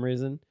stop for some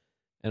reason,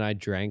 and I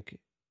drank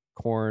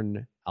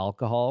corn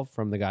alcohol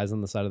from the guys on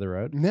the side of the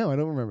road? No, I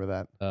don't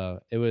remember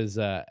that. It was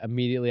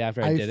immediately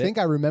after I did it. I think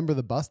I remember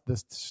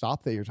the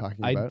stop that you're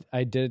talking about.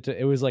 I did it.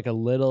 It was like a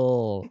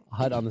little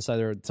hut on the side of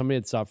the road. Somebody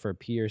had stopped for a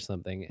pee or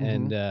something,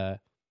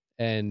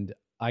 and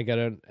I got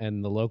out,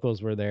 and the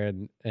locals were there,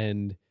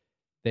 and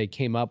they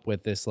came up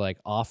with this like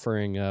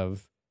offering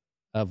of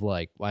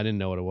like, well, I didn't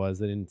know what it was.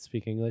 They didn't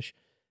speak English,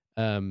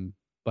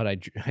 but I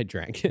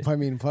drank it. I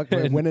mean, fuck,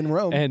 when in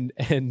Rome, and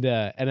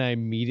I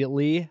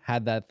immediately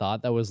had that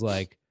thought that was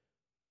like,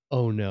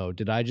 oh no,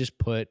 did I just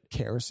put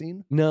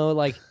kerosene? No,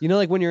 like, you know,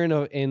 like when you're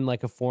in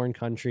like a foreign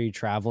country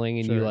traveling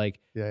and you like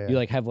you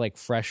like have like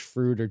fresh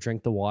fruit or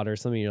drink the water or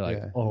something, you're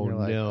like, oh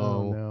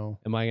no,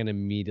 am I gonna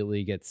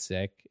immediately get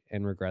sick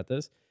and regret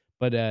this?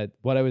 But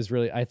what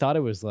I thought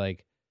it was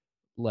like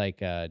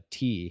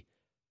tea,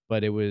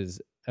 but it was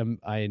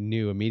I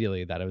knew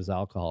immediately that it was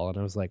alcohol, and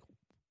I was like,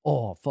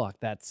 oh fuck,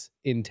 that's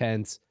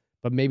intense.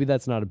 But maybe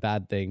that's not a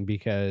bad thing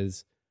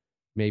because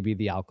maybe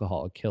the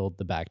alcohol killed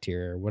the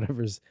bacteria or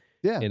whatever's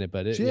in it.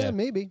 But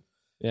maybe.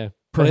 Yeah.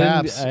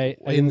 Perhaps I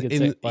didn't get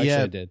sick. Well,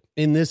 actually, I did.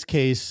 In this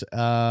case,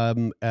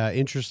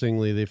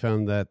 interestingly, they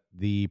found that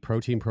the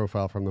protein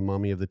profile from the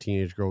mummy of the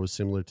teenage girl was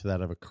similar to that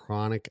of a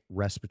chronic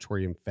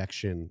respiratory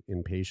infection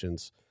in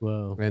patients.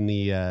 Whoa. And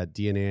the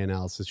DNA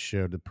analysis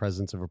showed the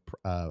presence of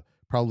a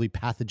probably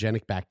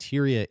pathogenic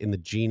bacteria in the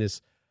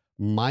genus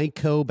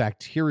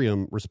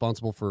Mycobacterium,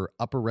 responsible for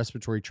upper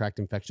respiratory tract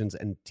infections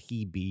and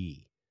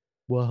TB.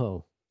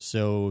 Whoa.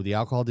 So the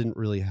alcohol didn't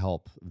really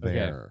help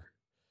there.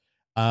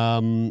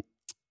 Okay.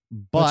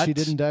 But she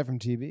didn't die from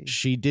TB.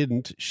 She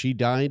didn't. She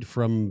died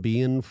from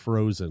being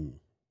frozen.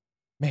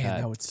 Man,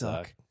 that would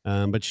suck.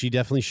 But she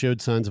definitely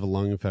showed signs of a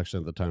lung infection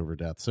at the time of her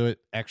death. So it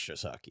extra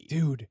sucky.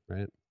 Dude.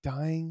 Right?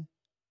 Dying,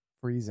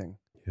 freezing.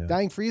 Yeah.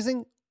 Dying,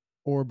 freezing,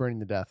 or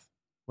burning to death?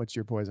 What's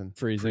your poison?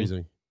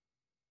 Freezing.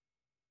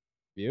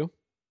 You?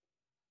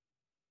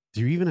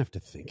 Do you even have to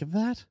think of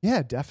that?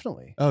 Yeah,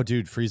 definitely. Oh,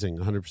 dude, freezing,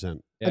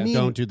 100%. Yeah. I mean,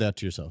 don't do that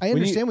to yourself. I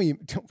understand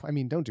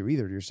don't do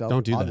either to yourself.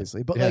 Don't do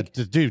obviously. that.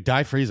 But dude,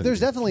 die freezing.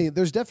 There's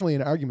definitely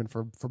an argument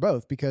for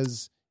both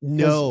because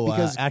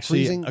actually,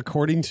 freezing,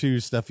 according to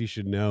stuff you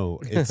should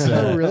know, it's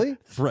really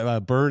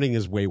burning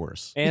is way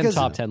worse. And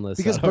top 10 list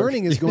because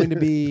burning is going to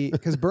be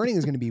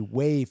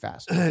way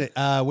faster.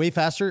 Way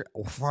faster,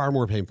 far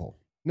more painful.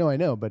 No, I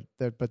know, but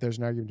there's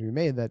an argument to be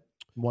made that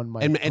one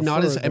might and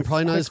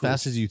probably not as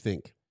fast as you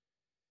think.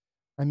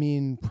 I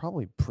mean,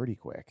 probably pretty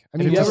quick. I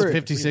mean, mean, just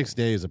 56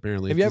 days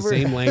apparently. It's the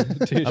same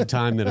length of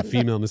time that a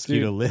female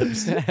mosquito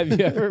lives. Have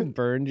you ever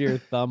burned your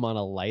thumb on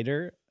a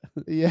lighter?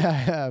 Yeah, I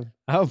have.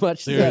 How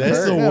much? Dude,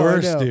 that's the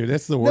worst, dude.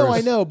 That's the worst. No,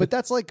 I know, but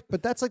that's like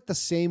the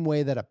same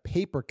way that a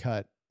paper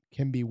cut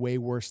can be way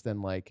worse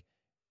than like,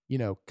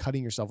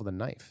 cutting yourself with a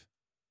knife.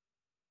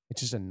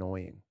 It's just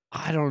annoying.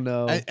 I don't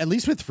know. At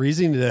least with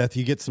freezing to death,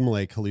 you get some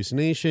like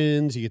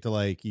hallucinations. You get to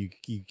like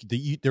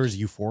there's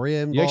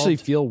euphoria involved. You actually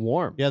feel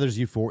warm. Yeah, there's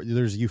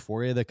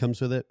euphoria that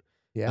comes with it.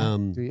 Yeah,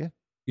 do you?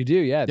 You do,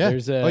 yeah.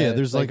 There's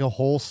there's like a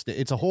whole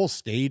it's a whole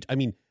stage. I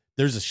mean,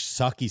 there's a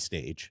sucky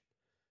stage,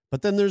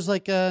 but then there's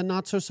like a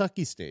not so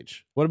sucky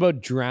stage. What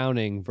about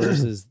drowning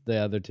versus the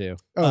other two?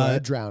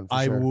 I'd drown.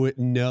 For sure.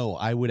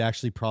 I would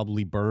actually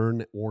probably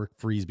burn or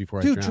freeze before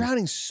I drown. Dude,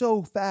 drowning's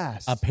so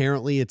fast.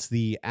 Apparently, it's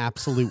the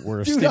absolute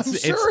worst. Dude, I'm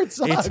sure it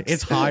sucks.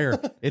 It's higher.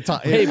 It's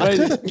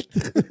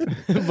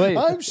wait,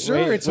 I'm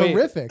sure it's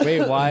horrific.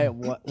 Wait, why?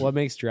 What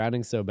makes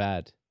drowning so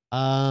bad?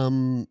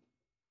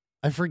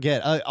 I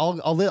forget.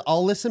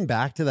 I'll listen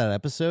back to that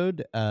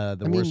episode,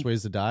 worst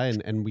ways to die,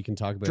 and we can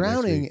talk about drowning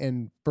it next week.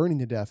 and burning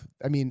to death.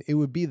 I mean, it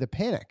would be the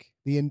panic,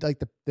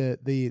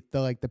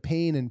 the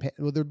pain and pain.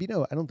 Well, there'd be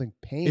no. I don't think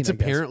pain. It's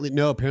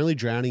apparently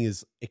drowning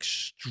is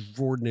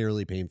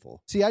extraordinarily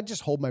painful. See, I'd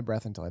just hold my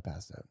breath until I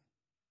passed out.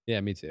 Yeah,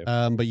 me too.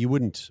 But you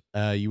wouldn't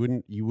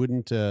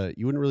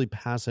really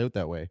pass out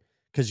that way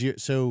because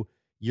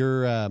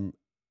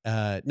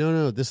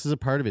no. This is a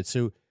part of it.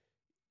 So.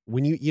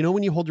 When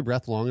when you hold your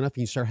breath long enough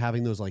and you start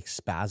having those like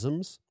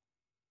spasms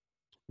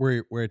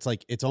where it's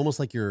like it's almost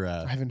like you're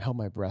I haven't held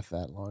my breath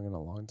that long in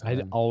a long time.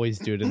 I'd always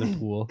do it in the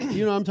pool.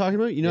 You know what I'm talking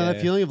about? You know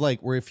that feeling of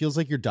like where it feels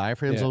like your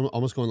diaphragm's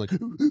almost going like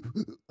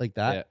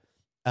that.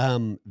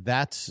 Yeah.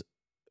 That's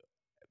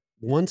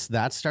once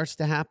that starts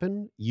to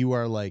happen, you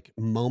are like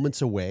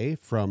moments away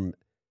from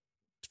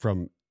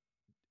from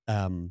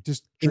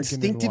Just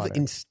drinking water.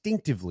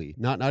 instinctively,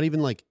 not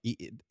even like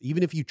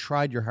even if you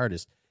tried your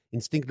hardest,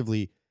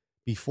 instinctively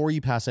before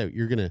you pass out,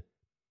 you're gonna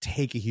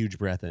take a huge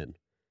breath in,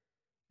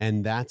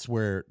 and that's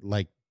where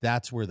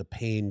the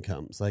pain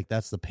comes. Like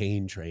that's the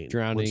pain train.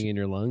 Drowning in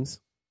your lungs.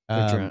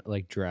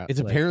 It's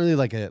apparently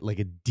like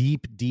a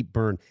deep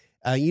burn.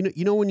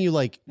 You know when you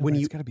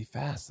it's got to be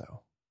fast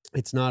though.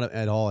 It's not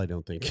at all. I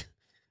don't think.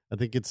 I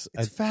think it's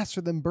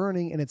faster than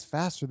burning and it's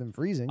faster than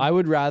freezing. I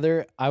would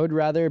rather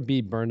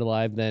be burned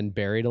alive than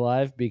buried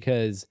alive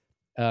because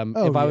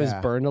if I was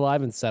burned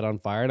alive and set on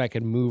fire and I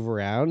could move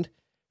around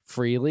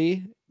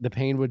freely, the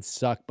pain would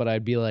suck. But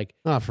I'd be like,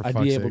 I'd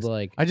be able to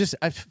like.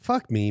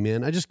 Fuck me,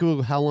 man. I just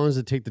Googled how long does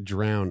it take to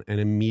drown, and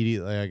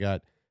immediately I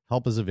got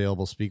help is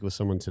available. Speak with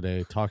someone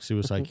today. Talk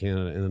Suicide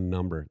Canada and a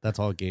number. That's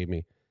all it gave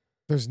me.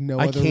 There's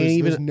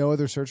there's no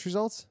other search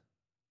results.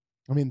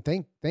 I mean,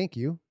 thank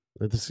you.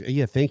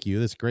 Thank you.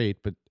 That's great,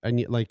 but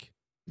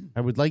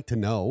I would like to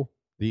know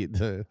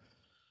the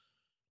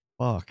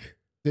fuck.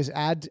 Just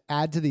add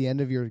to the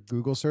end of your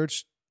Google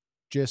search.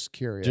 Just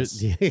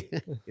curious.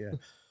 Yeah.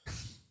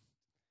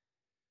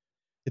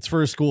 It's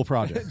for a school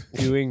project.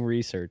 Doing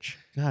research.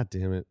 God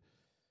damn it.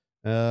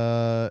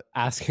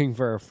 Asking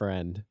for a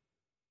friend.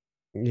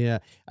 Yeah.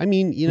 I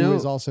mean, who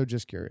is also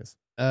just curious.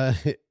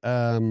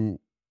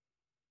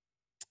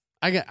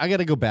 I got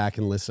to go back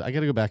and listen. I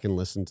got to go back and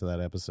listen to that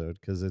episode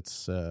because it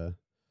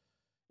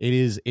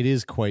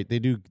is quite. They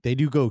do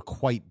go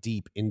quite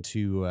deep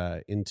into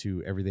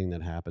everything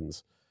that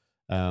happens.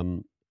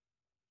 But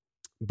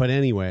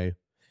anyway,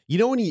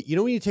 when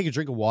you take a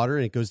drink of water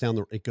and it goes down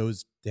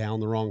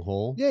the wrong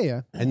hole.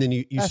 Yeah. And then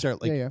you start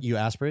you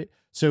aspirate.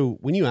 So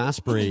when you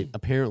aspirate,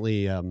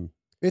 apparently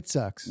it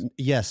sucks.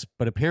 Yes,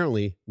 but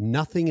apparently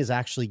nothing is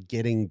actually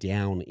getting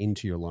down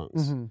into your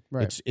lungs. Mm-hmm,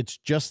 right. It's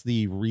just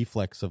the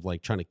reflex of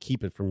like trying to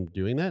keep it from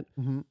doing that.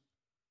 Mm-hmm.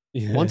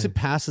 Yeah. Once it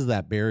passes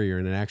that barrier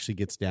and it actually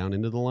gets down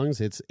into the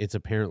lungs, it's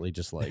apparently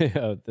just like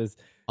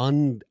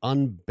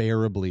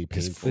unbearably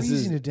painful.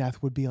 Freezing to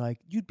death would be like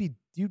you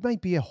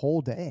might be a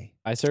whole day.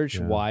 I searched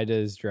why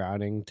does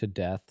drowning to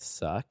death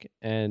suck,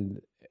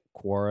 and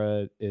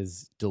Quora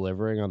is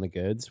delivering on the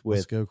goods with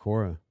Let's go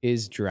Quora.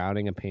 Is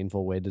drowning a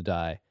painful way to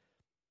die?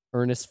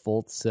 Ernest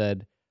Foltz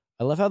said,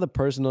 I love how the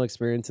personal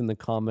experience in the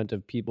comment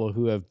of people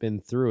who have been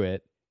through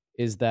it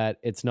is that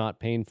it's not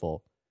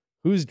painful.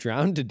 Who's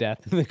drowned to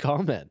death in the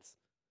comments?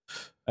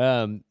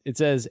 It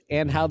says,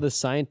 and how the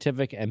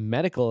scientific and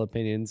medical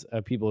opinions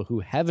of people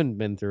who haven't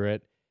been through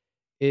it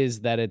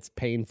is that it's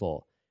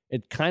painful.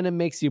 It kind of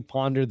makes you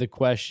ponder the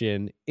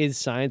question, is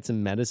science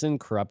and medicine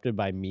corrupted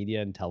by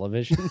media and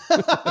television?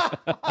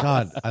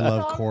 God, I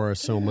love Quora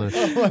so much.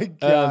 Oh my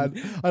God.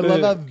 I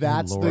love how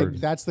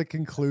that's the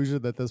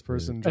conclusion that this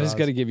person draws. I just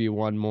got to give you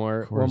one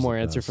more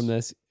answer from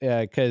this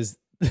because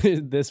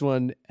this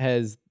one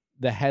has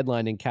the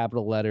headline in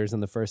capital letters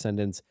in the first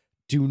sentence,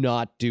 do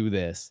not do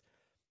this.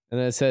 And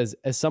then it says,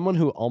 as someone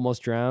who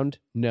almost drowned,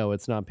 no,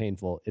 it's not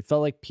painful. It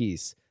felt like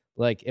peace,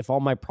 like if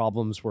all my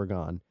problems were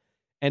gone.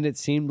 And it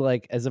seemed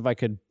like as if I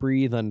could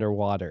breathe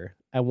underwater.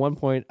 At one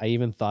point, I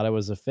even thought I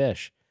was a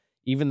fish.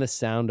 Even the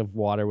sound of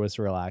water was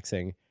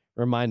relaxing.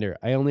 Reminder,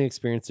 I only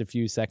experienced a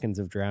few seconds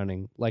of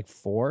drowning, like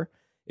 4.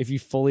 If you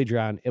fully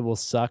drown, it will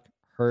suck,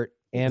 hurt,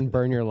 and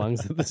burn your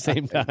lungs at the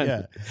same time.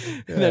 And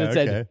then it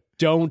said,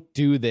 don't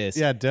do this.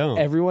 Yeah, don't.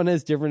 Everyone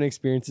has different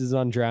experiences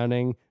on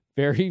drowning.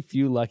 Very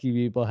few lucky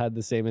people had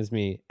the same as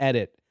me.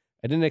 Edit.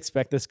 I didn't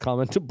expect this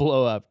comment to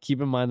blow up.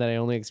 Keep in mind that I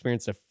only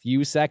experienced a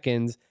few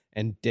seconds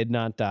and did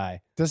not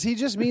die. Does he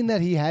just mean that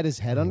he had his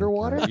head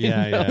underwater?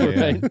 Yeah.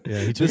 Right? Yeah,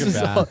 he took a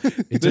bath.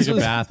 He took a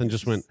bath and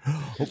just went.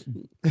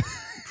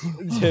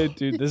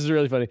 Dude, this is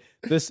really funny.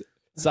 This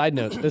side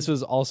note, this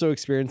was also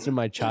experienced in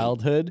my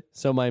childhood,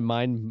 so my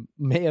mind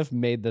may have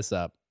made this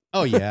up.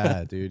 Oh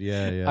yeah, dude.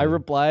 Yeah. I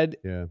replied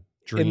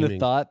Dreaming. in the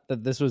thought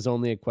that this was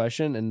only a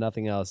question and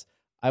nothing else.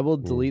 I will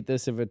delete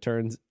this if it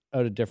turns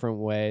out a different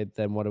way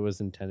than what it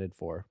was intended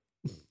for.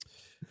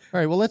 All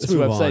right, well, let's this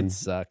move website on.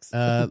 Sucks.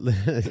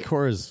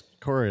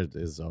 Quora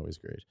is always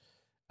great.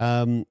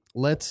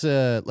 Let's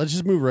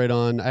just move right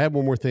on. I have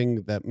one more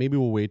thing that maybe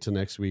we'll wait till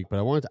next week, but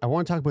I want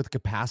to talk about the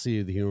capacity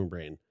of the human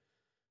brain.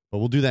 But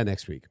we'll do that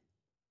next week.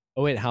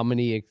 Oh wait, how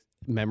many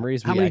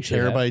memories? How many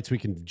terabytes we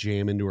can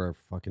jam into our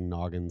fucking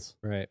noggins?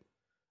 Right.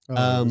 It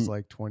was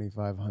like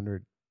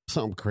 2,500.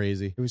 Something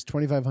crazy. It was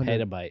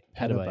 2,500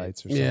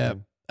 petabytes or something. Yeah.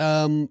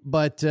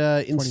 But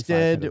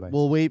instead,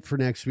 we'll wait for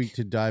next week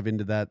to dive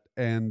into that,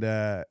 and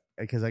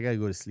because I gotta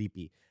go to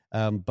sleepy.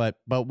 But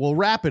we'll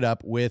wrap it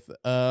up with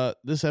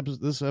this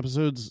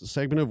episode's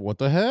segment of What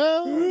the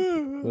Hell.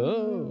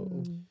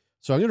 Oh.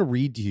 So I'm going to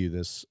read to you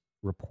this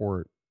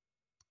report,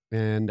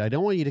 and I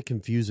don't want you to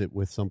confuse it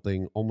with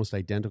something almost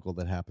identical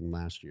that happened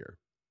last year.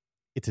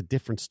 It's a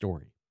different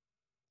story.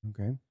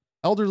 Okay.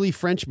 Elderly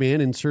French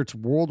man inserts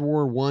World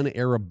War I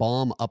era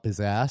bomb up his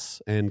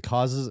ass and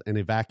causes an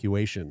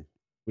evacuation.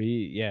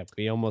 We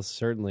almost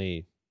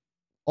certainly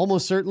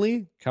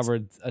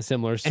covered a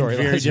similar story.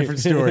 Very different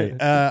story.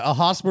 A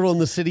hospital in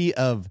the city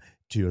of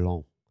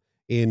Toulon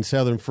in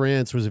southern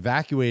France was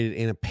evacuated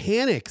in a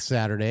panic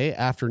Saturday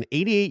after an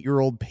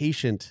 88-year-old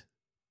patient,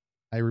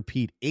 I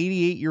repeat,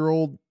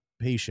 88-year-old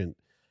patient,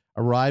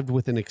 arrived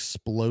with an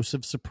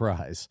explosive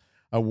surprise.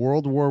 A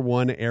World War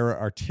I era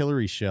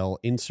artillery shell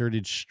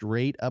inserted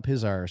straight up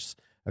his arse,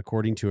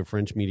 according to a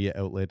French media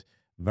outlet,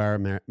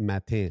 Var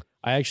Matin.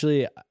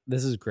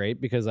 This is great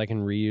because I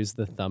can reuse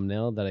the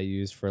thumbnail that I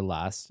used for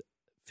last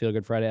Feel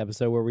Good Friday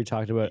episode where we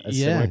talked about a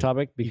similar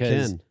topic,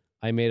 because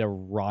I made a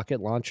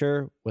rocket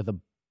launcher with a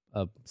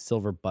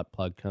silver butt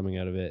plug coming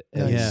out of it.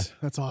 Yeah,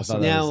 that's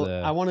awesome. Now,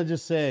 I want to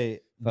just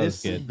say,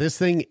 this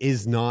thing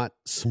is not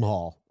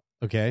small,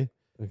 okay?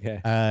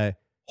 Okay.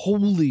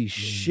 Holy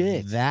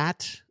shit.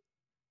 That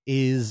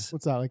is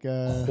what's that, like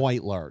a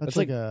quite large. It's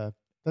like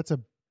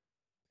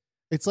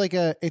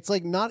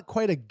not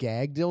quite a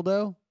gag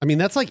dildo. I mean,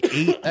 that's like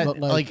 8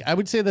 like I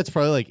would say that's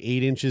probably like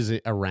 8 inches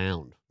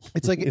around.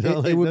 It's like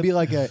it would be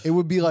like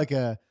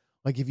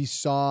if you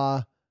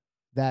saw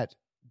that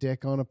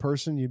dick on a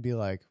person, you'd be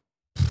like,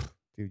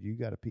 dude, you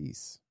got a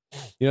piece.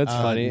 You know, it's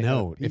funny.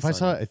 No, if I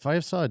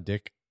saw a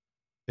dick,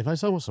 if I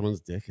saw someone's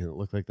dick and it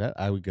looked like that,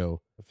 I would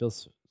go, I feel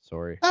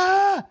sorry.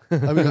 I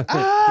would go,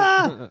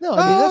 No,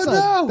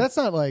 I mean, that's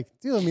not like,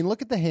 dude, I mean,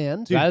 look at the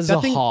hand. Dude, that is a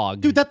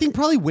hog. Dude, that thing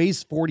probably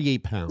weighs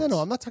 48 pounds. No,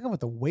 I'm not talking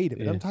about the weight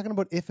of it. I'm talking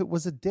about if it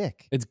was a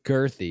dick. It's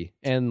girthy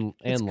and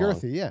it's long.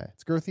 girthy, yeah.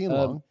 It's girthy and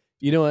long.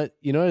 You know what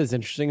is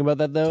interesting about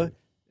that, though?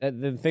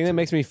 The thing that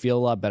makes me feel a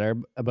lot better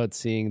about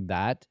seeing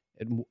that,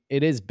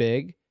 it is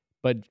big,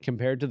 but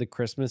compared to the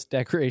Christmas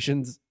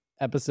decorations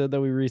episode that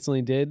we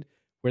recently did,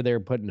 where they were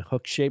putting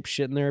hook-shaped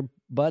shit in their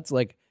butts,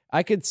 like,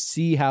 I could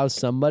see how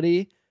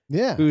somebody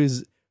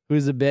who's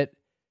a bit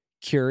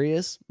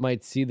curious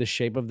might see the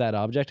shape of that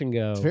object and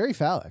go, it's very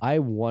phallic. I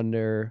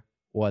wonder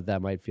what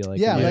that might feel like.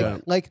 Yeah,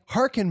 like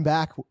harken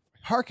back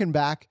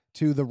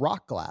to the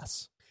rock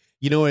glass.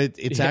 You know,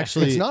 it's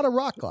actually, it's not a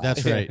rock glass.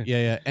 That's right.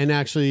 Yeah. And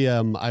actually,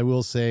 I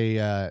will say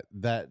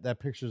that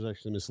picture is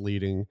actually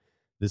misleading.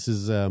 This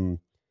is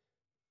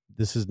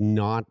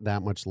not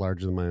that much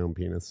larger than my own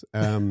penis.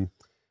 The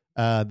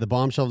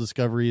bombshell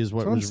discovery is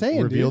what was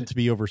revealed to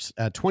be over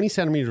 20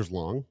 centimeters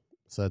long.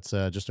 So that's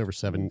just over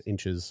 7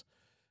 inches,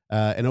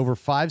 and over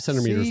 5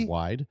 centimeters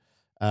wide.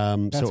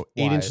 So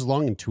 8 inches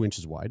long and 2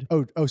 inches wide.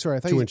 Oh, sorry. I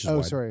thought 2 inches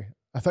wide. Sorry.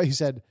 I thought you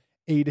said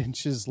 8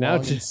 inches long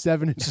and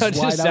 7 inches wide. Now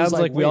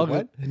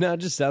it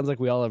just sounds like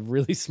we all have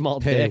really small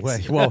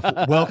dicks. Well,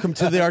 welcome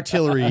to the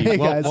artillery. Hey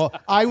guys,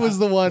 I was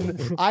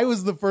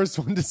the first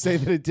one to say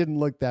that it didn't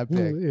look that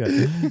big.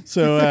 Yeah.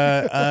 So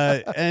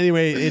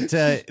anyway,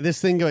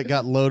 this thing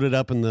got loaded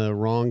up in the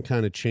wrong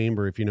kind of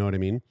chamber, if you know what I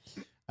mean.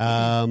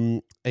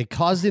 It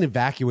caused an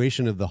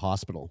evacuation of the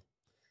hospital.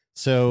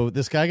 So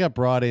this guy got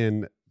brought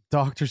in.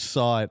 Doctors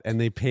saw it and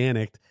they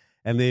panicked.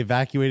 And they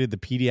evacuated the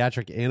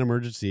pediatric and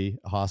emergency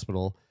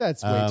hospital.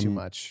 That's way too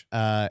much.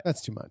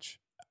 That's too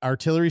much.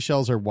 Artillery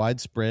shells were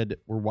widespreadly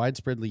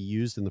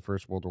used in the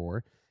First World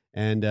War,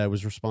 and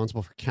was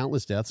responsible for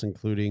countless deaths,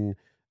 including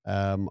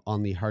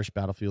on the harsh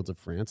battlefields of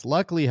France.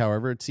 Luckily,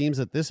 however, it seems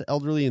that this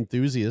elderly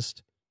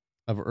enthusiast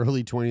of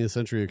early 20th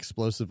century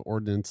explosive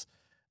ordnance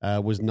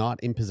was not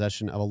in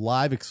possession of a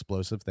live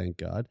explosive, thank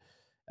God,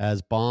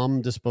 as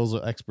bomb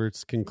disposal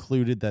experts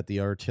concluded that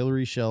the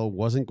artillery shell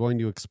wasn't going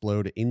to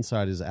explode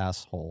inside his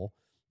asshole,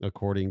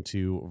 according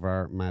to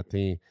Var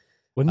Matin.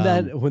 Wouldn't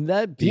that be?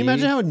 Can you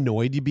imagine how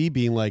annoyed you'd be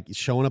being like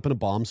showing up in a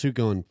bomb suit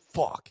going,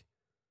 fuck?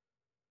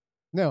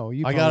 No,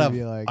 I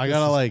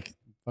gotta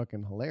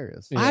fucking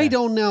hilarious. Yeah. I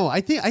don't know.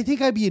 I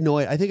think I'd be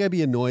annoyed. I think I'd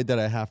be annoyed that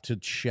I have to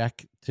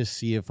check to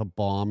see if a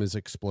bomb is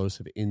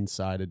explosive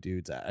inside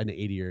an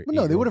 80 or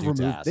no, they would have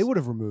removed. They would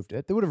have removed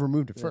it. They would have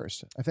removed it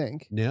first. I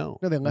think. No,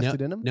 they left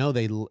it in them. No,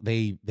 they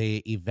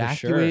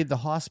evacuated the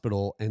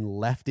hospital and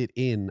left it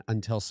in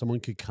until someone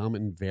could come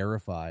and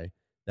verify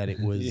that it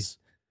was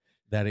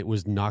that it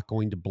was not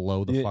going to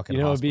blow the fucking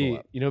hospital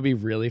up. It'd be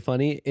really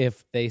funny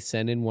if they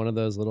send in one of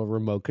those little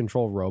remote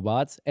control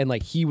robots and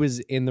like he was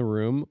in the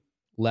room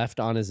left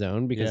on his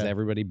own because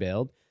everybody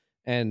bailed,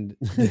 and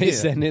they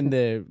send in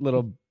the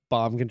little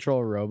bomb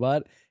control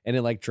robot and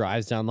it like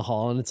drives down the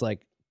hall and it's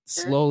like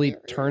slowly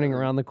turning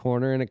around the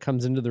corner and it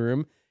comes into the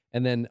room,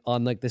 and then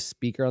on like the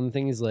speaker on the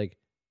thing is like,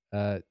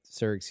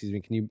 sir, excuse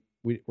me,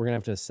 we're gonna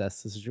have to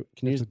assess this.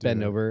 Can you just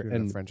bend over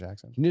and French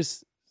accent? Can you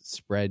just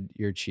spread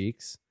your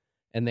cheeks?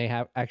 And they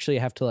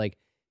have to like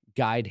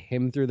guide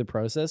him through the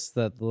process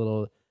that the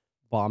little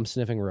bomb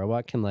sniffing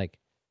robot can like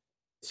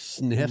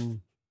sniff.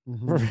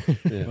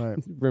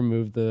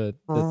 Remove the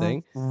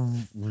thing.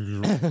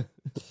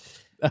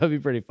 That would be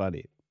pretty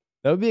funny.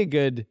 That would be a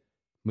good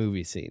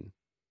movie scene.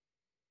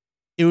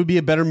 It would be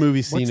a better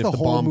movie scene if the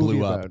bomb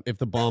blew up. About? If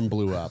the bomb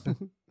blew up,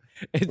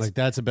 like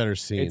that's a better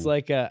scene. It's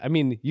like I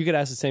mean, you could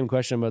ask the same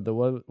question about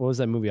what was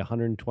that movie,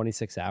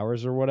 126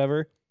 Hours or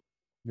whatever.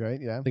 Right.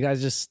 Yeah. The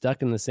guy's just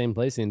stuck in the same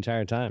place the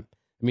entire time.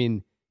 I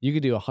mean, you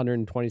could do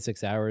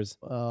 126 hours.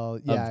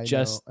 Of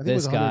just I think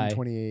this it was guy.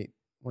 128.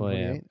 128. Well,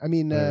 yeah. I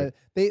mean, they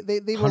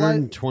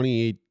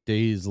 128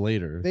 days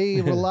later.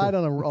 They relied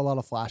on a lot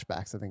of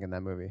flashbacks, I think, in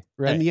that movie.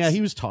 Right. And yeah,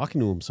 he was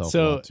talking to himself a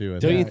So lot too. I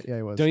don't think. you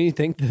he was. don't you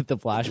think that the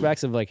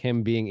flashbacks of like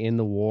him being in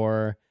the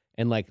war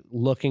and like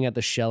looking at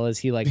the shell as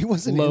he like He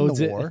wasn't loads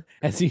in the it war.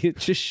 as he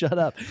just shut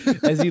up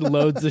as he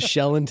loads the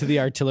shell into the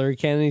artillery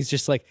cannon? He's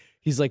just like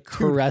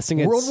caressing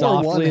it World War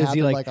I softly as he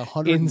happened like, like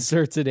 110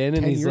 inserts it in,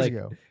 and he's years like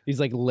ago. he's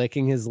like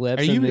licking his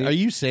lips. Are and you then- are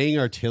you saying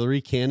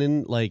artillery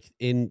cannon like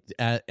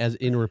as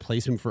in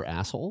replacement for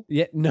asshole?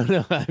 Yeah,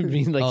 no. I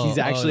mean, like he's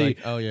actually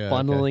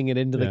funneling it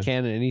into the Yeah.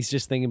 cannon, and he's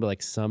just thinking, but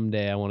like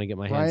someday I want to get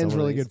my hands. Ryan's on one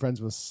really of these. good friends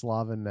with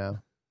Slavin now,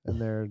 and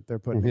they're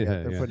putting Yeah,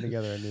 together, yeah. putting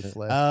together a new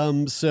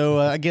flip.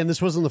 So again,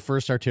 this wasn't the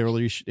first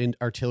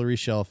artillery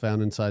shell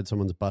found inside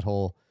someone's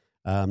butthole.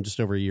 Just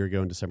over a year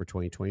ago in December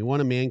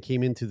 2021, a man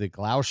came into the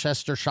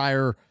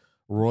Gloucestershire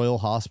Royal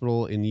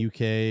Hospital in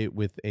UK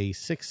with a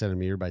 6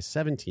 centimeter by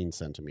 17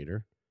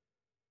 centimeter.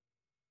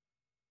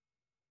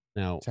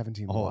 Now,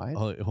 17 hold wide.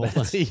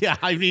 on. Yeah,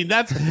 I mean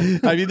that's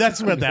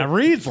what that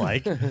reads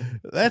like.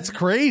 That's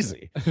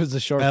crazy. It was a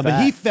short.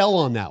 But he fell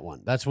on that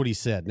one. That's what he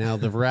said. Now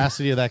the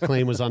veracity of that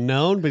claim was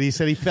unknown, but he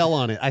said he fell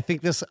on it. I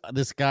think this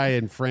guy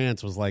in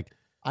France was like,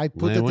 I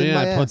put it in "Yeah,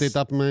 my I ass. put it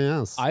up in my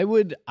ass." I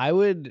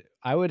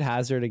would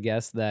hazard a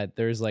guess that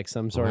there's like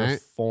some sort Right.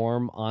 of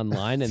form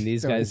online, and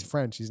these No, he's guys.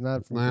 French. He's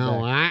not from No,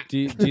 Quebec. Do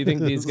you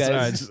think these Sorry,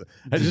 guys?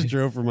 I just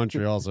drove from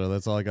Montreal, so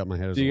that's all I got in my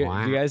head. Do you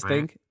guys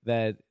think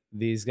that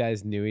these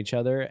guys knew each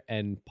other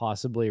and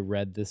possibly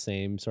read the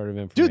same sort of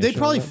information? Dude, they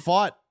probably on them?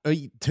 fought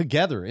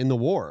together in the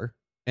war,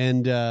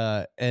 and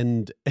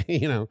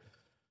you know,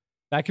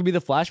 That could be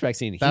the flashback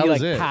scene. That He was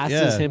like it,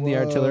 passes yeah. him the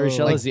artillery Whoa.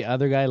 shell Like, as the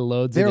other guy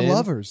loads They're it in.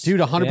 lovers. dude,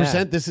 100%.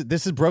 Yeah. This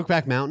is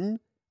Brokeback Mountain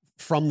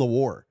from the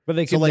war. But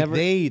they So could like never.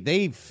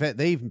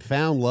 they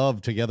found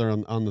love together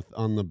on the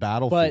But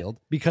battlefield.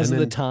 because And of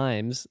the then-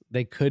 times,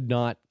 they could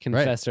not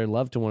confess their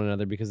love to one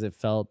another because it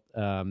felt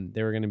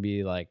they were going to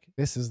be like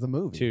This is the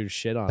movie. too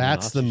shit on.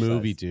 That's the and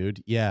movie, ostracized.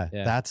 dude. Yeah,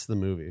 Yeah. that's the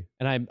movie.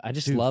 And I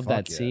just Dude, love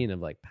fuck that yeah. scene of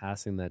like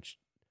passing that.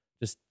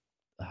 Just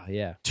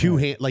yeah. Two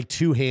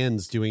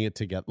hands doing it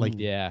together. Like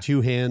Yeah. two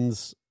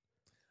hands.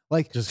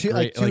 Like Just two,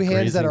 great- two like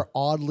hands that grazing. are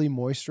oddly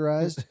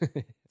moisturized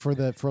for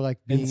like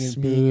And being in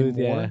smooth,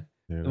 war. yeah.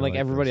 Dude, And like I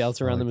everybody this.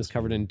 else I around like them is this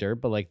covered movie. in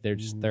dirt, but like they're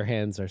just their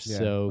hands are Yeah,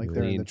 so like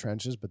they're in clean. the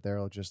trenches, but they're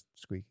all just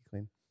squeaky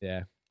clean.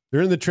 Yeah.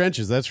 They're in the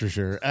trenches, that's for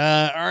sure.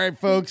 All right,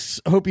 folks.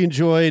 Hope you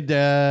enjoyed.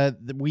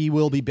 We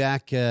will be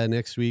back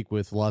next week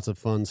with lots of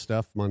fun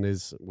stuff,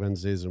 Mondays,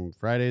 Wednesdays, and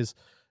Fridays.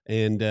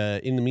 And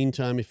in the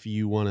meantime, if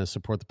you want to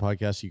support the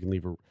podcast, you can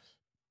leave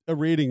a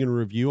rating and a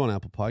review on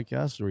Apple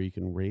Podcasts, or you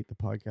can rate the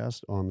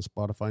podcast on the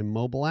Spotify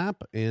mobile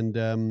app. And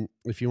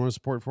if you want to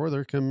support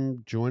further,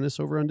 come join us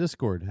over on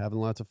Discord. Having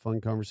lots of fun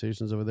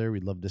conversations over there.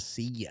 We'd love to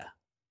see ya.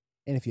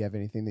 And if you have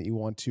anything that you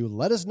want to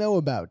let us know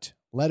about,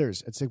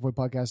 letters at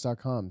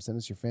sickboypodcast.com. Send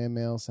us your fan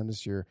mail. Send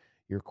us your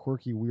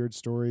quirky, weird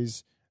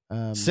stories.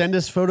 Send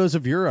us photos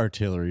of your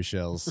artillery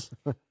shells.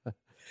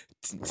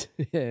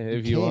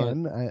 If you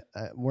want.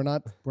 We're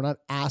not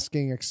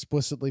asking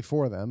explicitly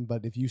for them,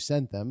 but if you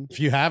sent them, If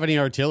you have any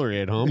artillery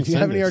at home, if you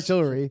have send any us.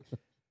 artillery, if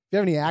you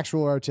have any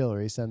actual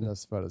artillery, send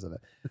us photos of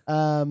it.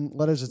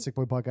 Letters at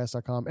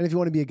sickboypodcast.com. And if you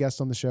want to be a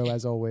guest on the show,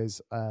 as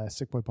always,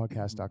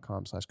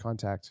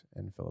 sickboypodcast.com/contact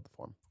and fill out the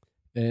form.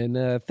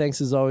 And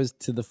thanks as always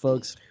to the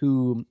folks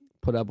who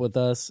put up with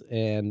us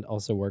and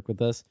also work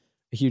with us.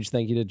 A huge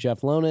thank you to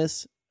Jeff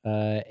Lonis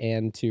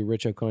and to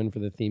Rich O'Coin for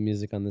the theme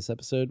music on this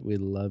episode. We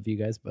love you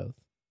guys both.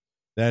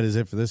 That is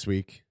it for this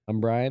week. I'm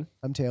Brian.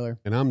 I'm Taylor.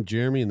 And I'm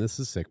Jeremy, and this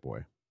is Sick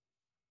Boy.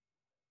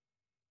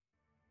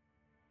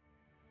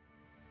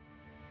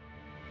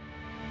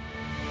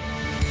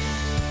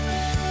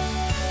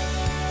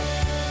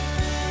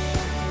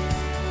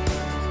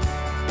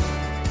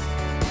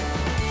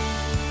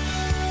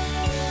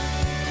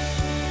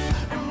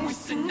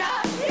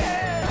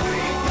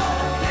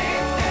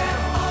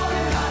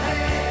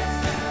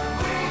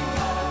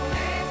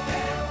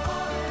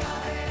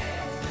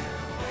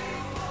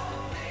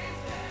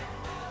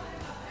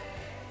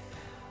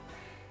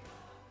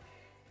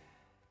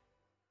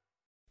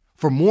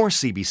 For more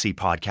CBC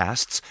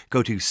podcasts,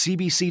 go to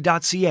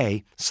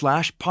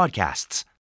cbc.ca/podcasts.